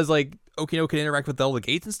also because like Okino can interact with all the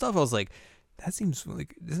gates and stuff, I was like, that seems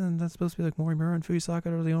like isn't that supposed to be like Morimura and Fuyusaka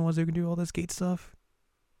are the only ones who can do all this gate stuff?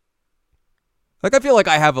 Like I feel like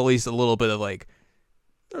I have at least a little bit of like,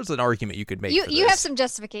 there's an argument you could make. You have some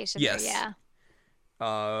justification. Yes. There, yeah.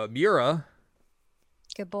 Miura.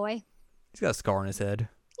 Good boy. He's got a scar on his head.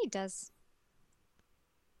 He does.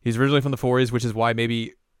 He's originally from the 40s, which is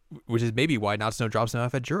maybe why Natsuno drops him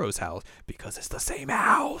off at Juro's house. Because it's the same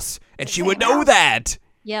house. And she would know that.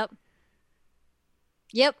 Yep.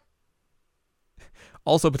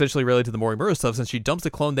 Also potentially related to the Morimura stuff, since she dumps a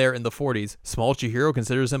clone there in the 40s, small Chihiro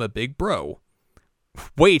considers him a big bro.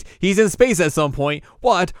 Wait, he's in space at some point.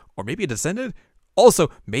 What? Or maybe a descendant?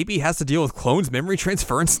 Also, maybe he has to deal with clones' memory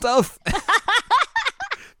transference stuff.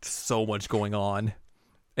 So much going on.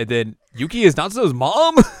 And then Yuki is Natsuno's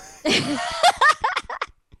mom?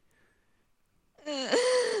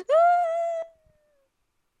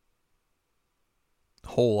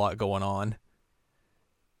 Whole lot going on.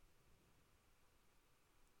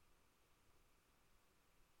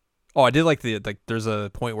 Oh, I did like there's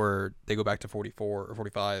a point where they go back to 44 or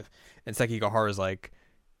 45 and Sekigahara is like,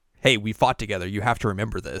 "Hey, we fought together. You have to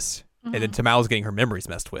remember this." And then Tamao's getting her memories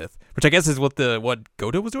messed with, which I guess is what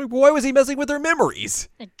Goto was doing. But why was he messing with her memories?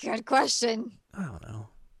 A good question. I don't know.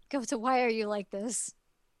 Goto, why are you like this?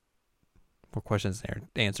 More questions and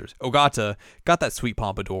answers. Ogata got that sweet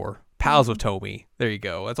pompadour. Pals with Tomi. There you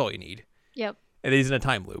go. That's all you need. Yep. And he's in a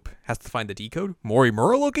time loop. Has to find the decode.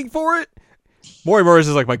 Morimura looking for it? Morimura is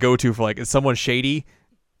just like my go-to for like, is someone shady?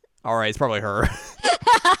 All right, it's probably her.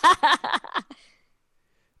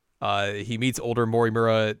 He meets older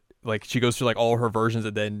Morimura. Like, she goes through like all her versions,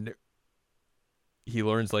 and then he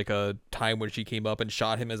learns like a time when she came up and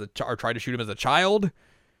shot him or tried to shoot him as a child.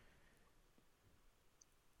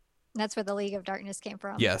 That's where the League of Darkness came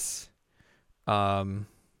from. Yes.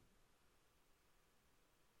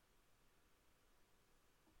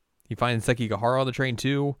 He finds Sekigahara on the train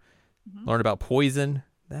too. Learn about poison.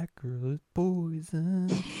 That girl is poison.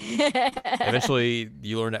 Eventually,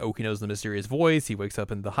 you learn that Oki knows the mysterious voice. He wakes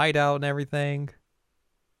up in the hideout and everything.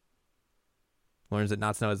 Learns that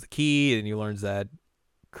Natsuno has the key, and he learns that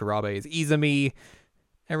Kurabe is Izumi.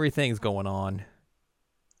 Everything's going on.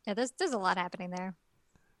 Yeah, there's a lot happening there.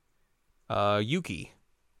 Yuki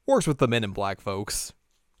works with the Men in Black folks,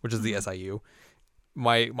 which is the SIU.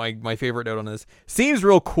 My favorite note on this, seems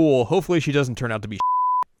real cool. Hopefully she doesn't turn out to be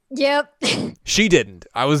Yep. She didn't.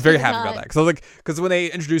 I was very She did happy about not. that because I was like, because when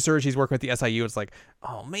they introduced her, she's working with the SIU. It's like,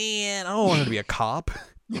 oh man, I don't want her to be a cop.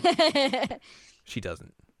 She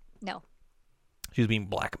doesn't. No. She's being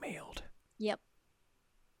blackmailed. Yep.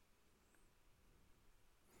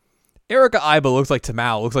 Erika Aiba looks like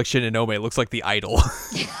Tamao, looks like Shinonome, looks like the idol.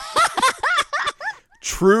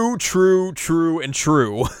 True, true, true, and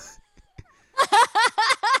true.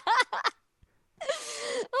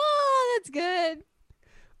 Oh, that's good.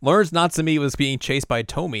 Learns Natsumi was being chased by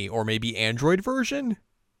Tomi, or maybe android version?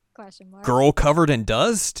 Question mark. Girl covered in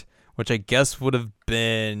dust? Which I guess would have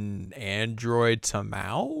been android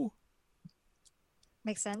Tamao?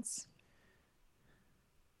 Makes sense.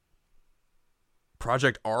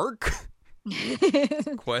 Project Arc?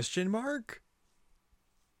 Question mark?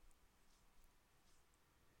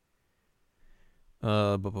 She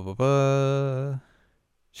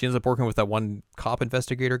ends up working with that one cop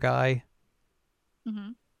investigator guy.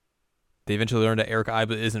 Mm-hmm. They eventually learn that Erika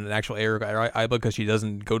Aiba isn't an actual Erika Aiba because she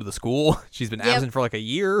doesn't go to the school. She's been absent for like a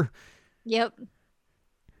year. Yep.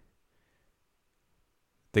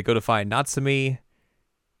 They go to find Natsumi.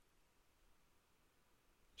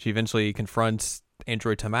 She eventually confronts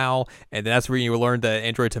Android Tamao, and that's where you learn that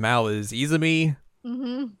Android Tamao is Izumi.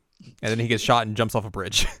 Mm-hmm. And then he gets shot and jumps off a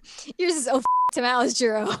bridge. Yours is Tamales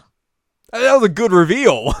Juro. That was a good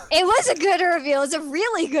reveal. It was a good reveal. It was a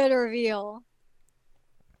really good reveal.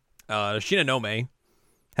 Shinonome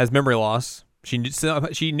has memory loss. She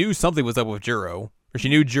knew something was up with Juro, or she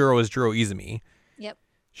knew Juro was Juro Izumi. Yep.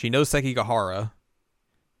 She knows Sekigahara,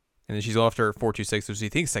 and then she's going after 426, so she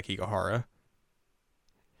thinks Sekigahara.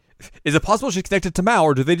 Is it possible she's connected to Mao,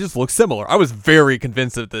 or do they just look similar? I was very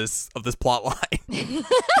convinced of this plot line.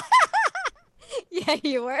 Yeah,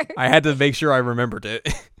 you were. I had to make sure I remembered it.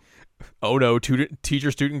 Oh no,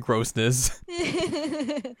 teacher-student grossness.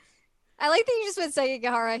 I like that you just went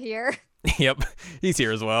Sekigahara here. Yep, he's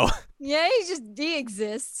here as well. Yeah, he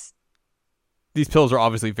exists. These pills are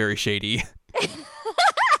obviously very shady.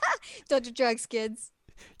 Don't do drugs, kids.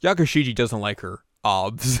 Yakushiji doesn't like her.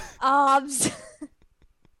 Obs. Obs.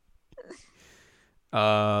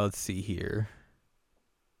 Let's see here.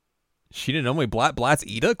 She didn't know me. Blatz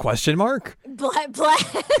Ida? Question mark.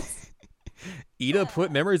 Blatz. Ida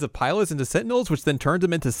put memories of pilots into sentinels, which then turned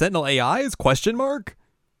them into sentinel AIs? Question mark.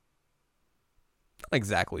 Not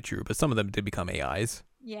exactly true, but some of them did become AIs.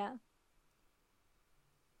 Yeah.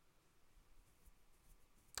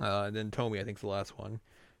 And then Tomi, I think, is the last one.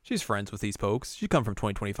 She's friends with these folks. She come from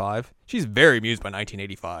 2025. She's very amused by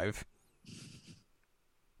 1985.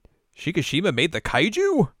 Shikishima made the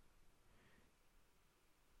kaiju?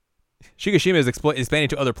 Shikishima is expanding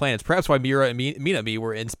to other planets, perhaps why Mira and Minami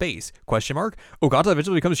were in space. Question mark. Ogata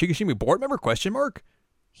eventually becomes a Shikishima board member? Question mark.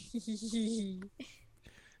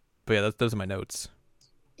 But yeah, those are my notes.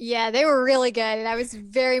 Yeah, they were really good, and I was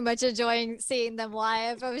very much enjoying seeing them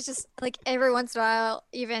live. I was just like, every once in a while,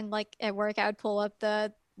 even like at work, I would pull up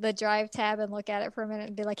the drive tab and look at it for a minute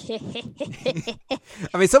and be like,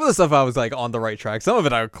 I mean, some of the stuff I was like on the right track. Some of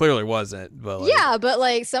it I clearly wasn't. But like, yeah, but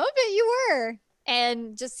like some of it you were.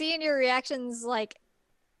 And just seeing your reactions like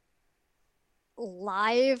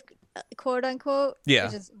live, quote unquote, yeah,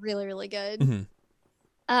 was just really, really good. Mm-hmm.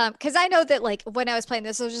 Because I know that like when I was playing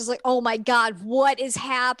this, I was just like, oh my God, what is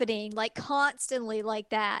happening? Like constantly like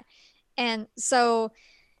that. And so,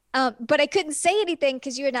 but I couldn't say anything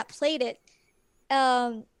because you had not played it.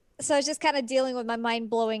 Um, so I was just kind of dealing with my mind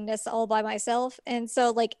blowingness all by myself. And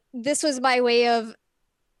so like this was my way of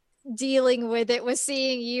dealing with it, was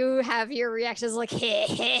seeing you have your reactions like, hey,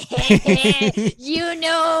 hey, hey, hey, you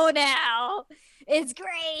know now. It's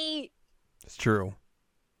great. It's true.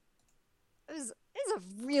 It's a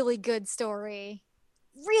really good story.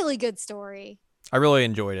 Really good story. I really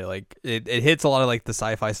enjoyed it. Like it hits a lot of like the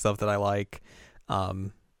sci-fi stuff that I like,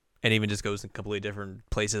 and even just goes in completely different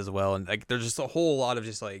places as well. And like there's just a whole lot of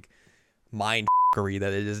just like mind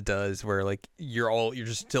that it just does, where like you're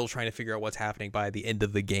just still trying to figure out what's happening by the end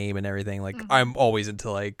of the game and everything. Like I'm always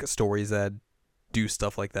into like stories that do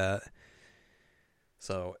stuff like that.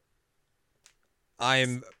 So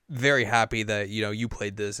I'm very happy that, you know, you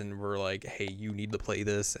played this and were like, hey, you need to play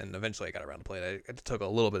this, and eventually I got around to play it. It took a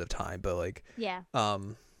little bit of time, but like yeah,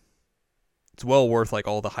 it's well worth like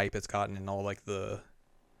all the hype it's gotten and all like the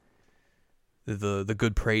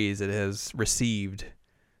good praise it has received.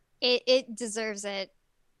 it deserves it.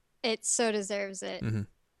 It so deserves it. Mm-hmm.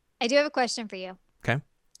 I do have a question for you. Okay.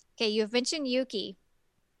 Okay, you've mentioned Yuki.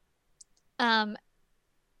 Who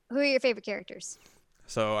are your favorite characters?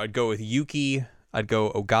 So I'd go with Yuki. I'd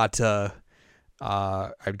go Ogata.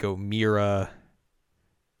 I'd go Mira.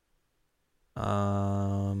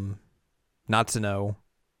 Natsuno.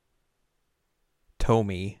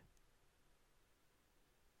 Tomi.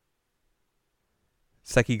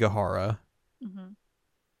 Sekigahara. Mm-hmm.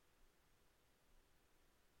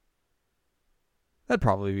 That'd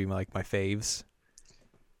probably be like my faves.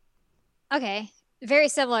 Okay, very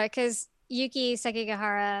similar because Yuki,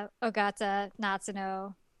 Sekigahara, Ogata,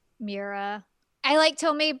 Natsuno, Mira. I like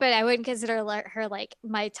Tomi, but I wouldn't consider her like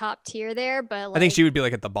my top tier there. But like, I think she would be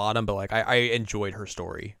like at the bottom, but like I enjoyed her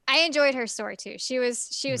story. I enjoyed her story too. She was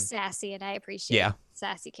sassy, and I appreciate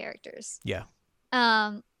sassy characters. Yeah.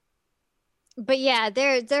 But yeah,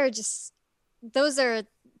 they're just, those are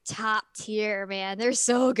top tier, man. They're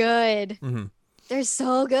so good. Mm-hmm. They're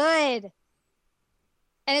so good.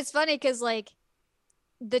 And it's funny because like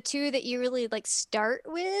the two that you really like start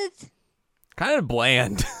with, kind of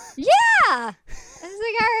bland. yeah. I was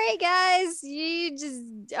like, all right, guys, you just,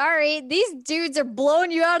 all right. These dudes are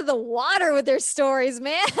blowing you out of the water with their stories,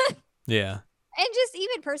 man. Yeah. And just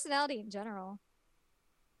even personality in general.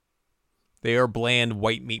 They are bland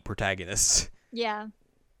white meat protagonists. Yeah.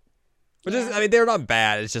 Which is, I mean, they're not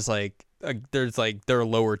bad. It's just like there's like they're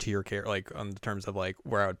lower tier care, like on terms of like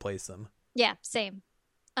where I would place them. Yeah, same.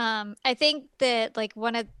 I think that like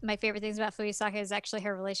one of my favorite things about Fuyusaka is actually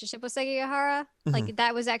her relationship with Sekigahara. Mm-hmm. Like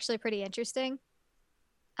that was actually pretty interesting.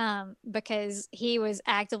 Because he was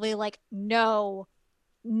actively like, no,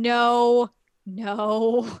 no,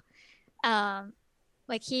 no.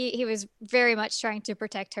 Like he was very much trying to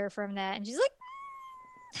protect her from that, and she's like,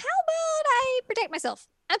 how about I protect myself?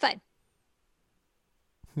 I'm fine.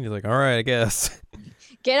 You're like, all right, I guess.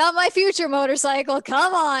 Get on my future motorcycle.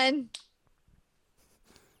 Come on.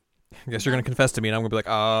 I guess you're gonna confess to me, and I'm gonna be like,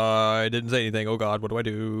 I didn't say anything. Oh God, what do I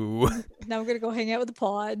do? Now I'm gonna go hang out with the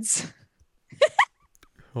pods.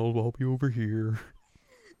 I'll be over here.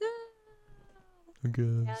 I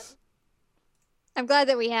guess. Yeah. I'm glad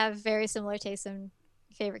that we have very similar tastes in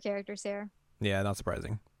favorite characters here. Yeah, not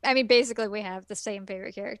surprising. I mean, basically, we have the same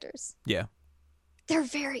favorite characters. Yeah. They're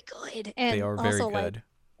very good. And they are very also, good. Like,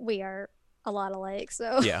 we are a lot alike,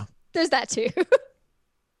 so yeah. There's that too.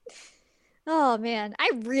 Oh man, I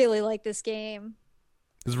really like this game.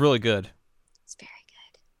 It's really good. It's very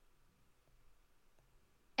good.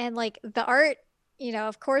 And like the art, you know,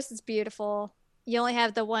 of course it's beautiful. You only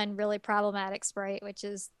have the one really problematic sprite, which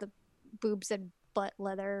is the boobs and butt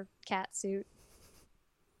leather cat suit.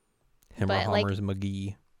 Hammerhammer's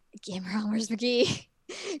McGee. Hammerhammer's McGee.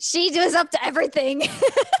 She was up to everything.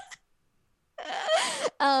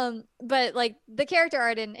 But like the character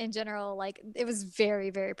art in general, like it was very,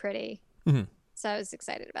 very pretty. Mm-hmm. So I was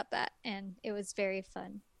excited about that, and it was very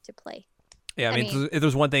fun to play. Yeah, I mean, if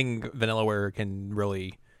there's one thing Vanillaware can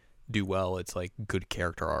really do well, it's like good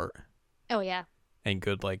character art. Oh yeah. And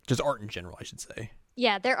good like just art in general, I should say.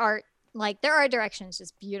 Yeah, their art direction is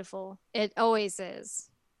just beautiful. It always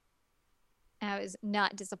is. I was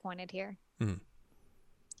not disappointed here. Mm-hmm.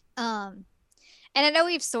 And I know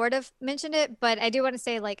we've sort of mentioned it, but I do want to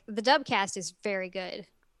say like the dub cast is very good.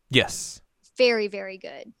 Yes. Very, very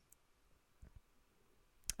good.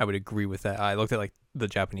 I would agree with that. I looked at like the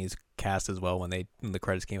Japanese cast as well when the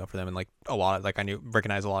credits came up for them, and like a lot, like I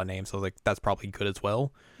recognized a lot of names, so like that's probably good as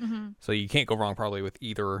well. Mm-hmm. So you can't go wrong probably with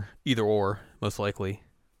either or most likely.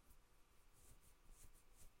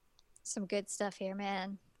 Some good stuff here,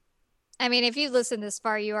 man. I mean, if you listen this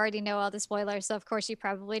far, you already know all the spoilers, so of course you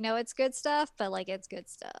probably know it's good stuff, but like it's good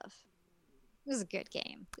stuff. This is a good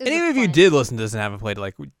game. This And is a even if you fun did game. listen to this and haven't played it,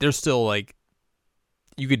 like there's still like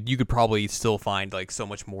you could probably still find like so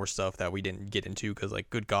much more stuff that we didn't get into because like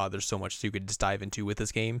good God, there's so much you could just dive into with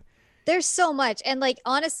this game. There's so much. And like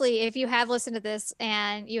honestly, if you have listened to this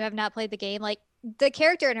and you have not played the game, like the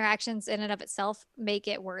character interactions in and of itself make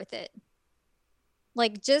it worth it.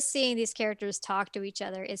 Like just seeing these characters talk to each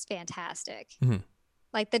other is fantastic. Mhm.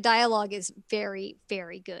 Like the dialogue is very,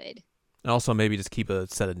 very good. And also maybe just keep a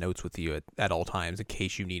set of notes with you at all times in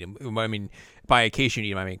case you need them. I mean, by in case you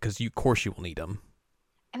need them, I mean because of course you will need them.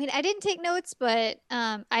 I mean, I didn't take notes, but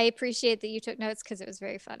I appreciate that you took notes because it was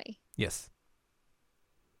very funny. Yes.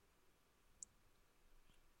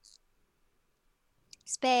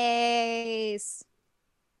 Space.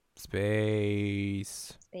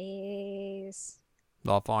 Space. Space.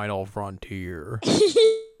 The final frontier.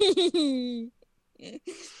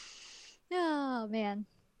 Oh, man.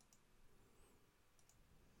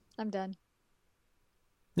 I'm done.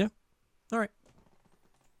 Yeah. All right.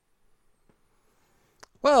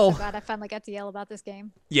 So Well, glad I finally got to yell about this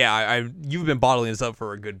game. yeah, I you've been bottling this up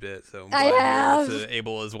for a good bit, so I'm I glad have. you're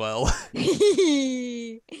able as well.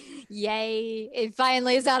 Yay. It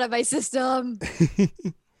finally is out of my system.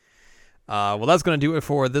 Well, that's going to do it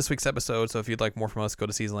for this week's episode. So if you'd like more from us, go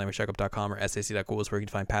to seasonlanguagecheckup.com or sac.cool is where you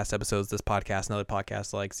can find past episodes, this podcast, and other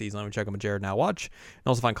podcasts like Season Language Checkup and Jared Now Watch. And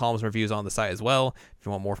also find columns and reviews on the site as well. If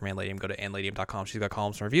you want more from Anladium, go to anladium.com. She's got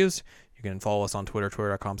columns and reviews. You can follow us on Twitter,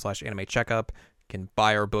 twitter.com/animecheckup. You can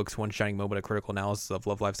buy our books, One Shining Moment, A Critical Analysis of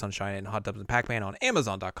Love, Life, Sunshine, and Hot Tubs and Pac-Man on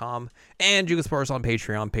Amazon.com. And you can support us on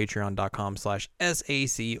Patreon,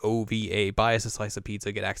 patreon.com/SACOVA. Buy us a slice of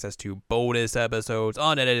pizza, get access to bonus episodes,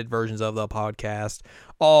 unedited versions of the podcast,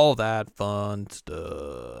 all that fun stuff.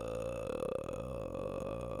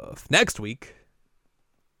 Next week.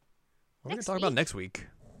 What are we going to talk about next week?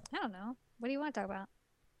 I don't know. What do you want to talk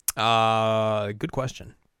about? Good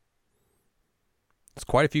question. There's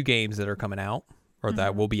quite a few games that are coming out, or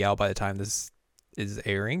that will be out by the time this is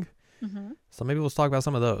airing. Mm-hmm. So maybe we'll talk about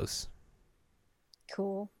some of those.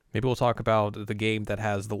 Cool. Maybe we'll talk about the game that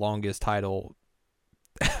has the longest title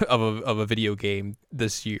of a video game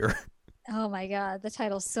this year. Oh my god, the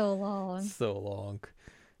title's so long. So long.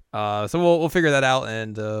 So we'll figure that out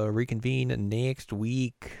and reconvene next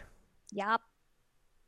week. Yup.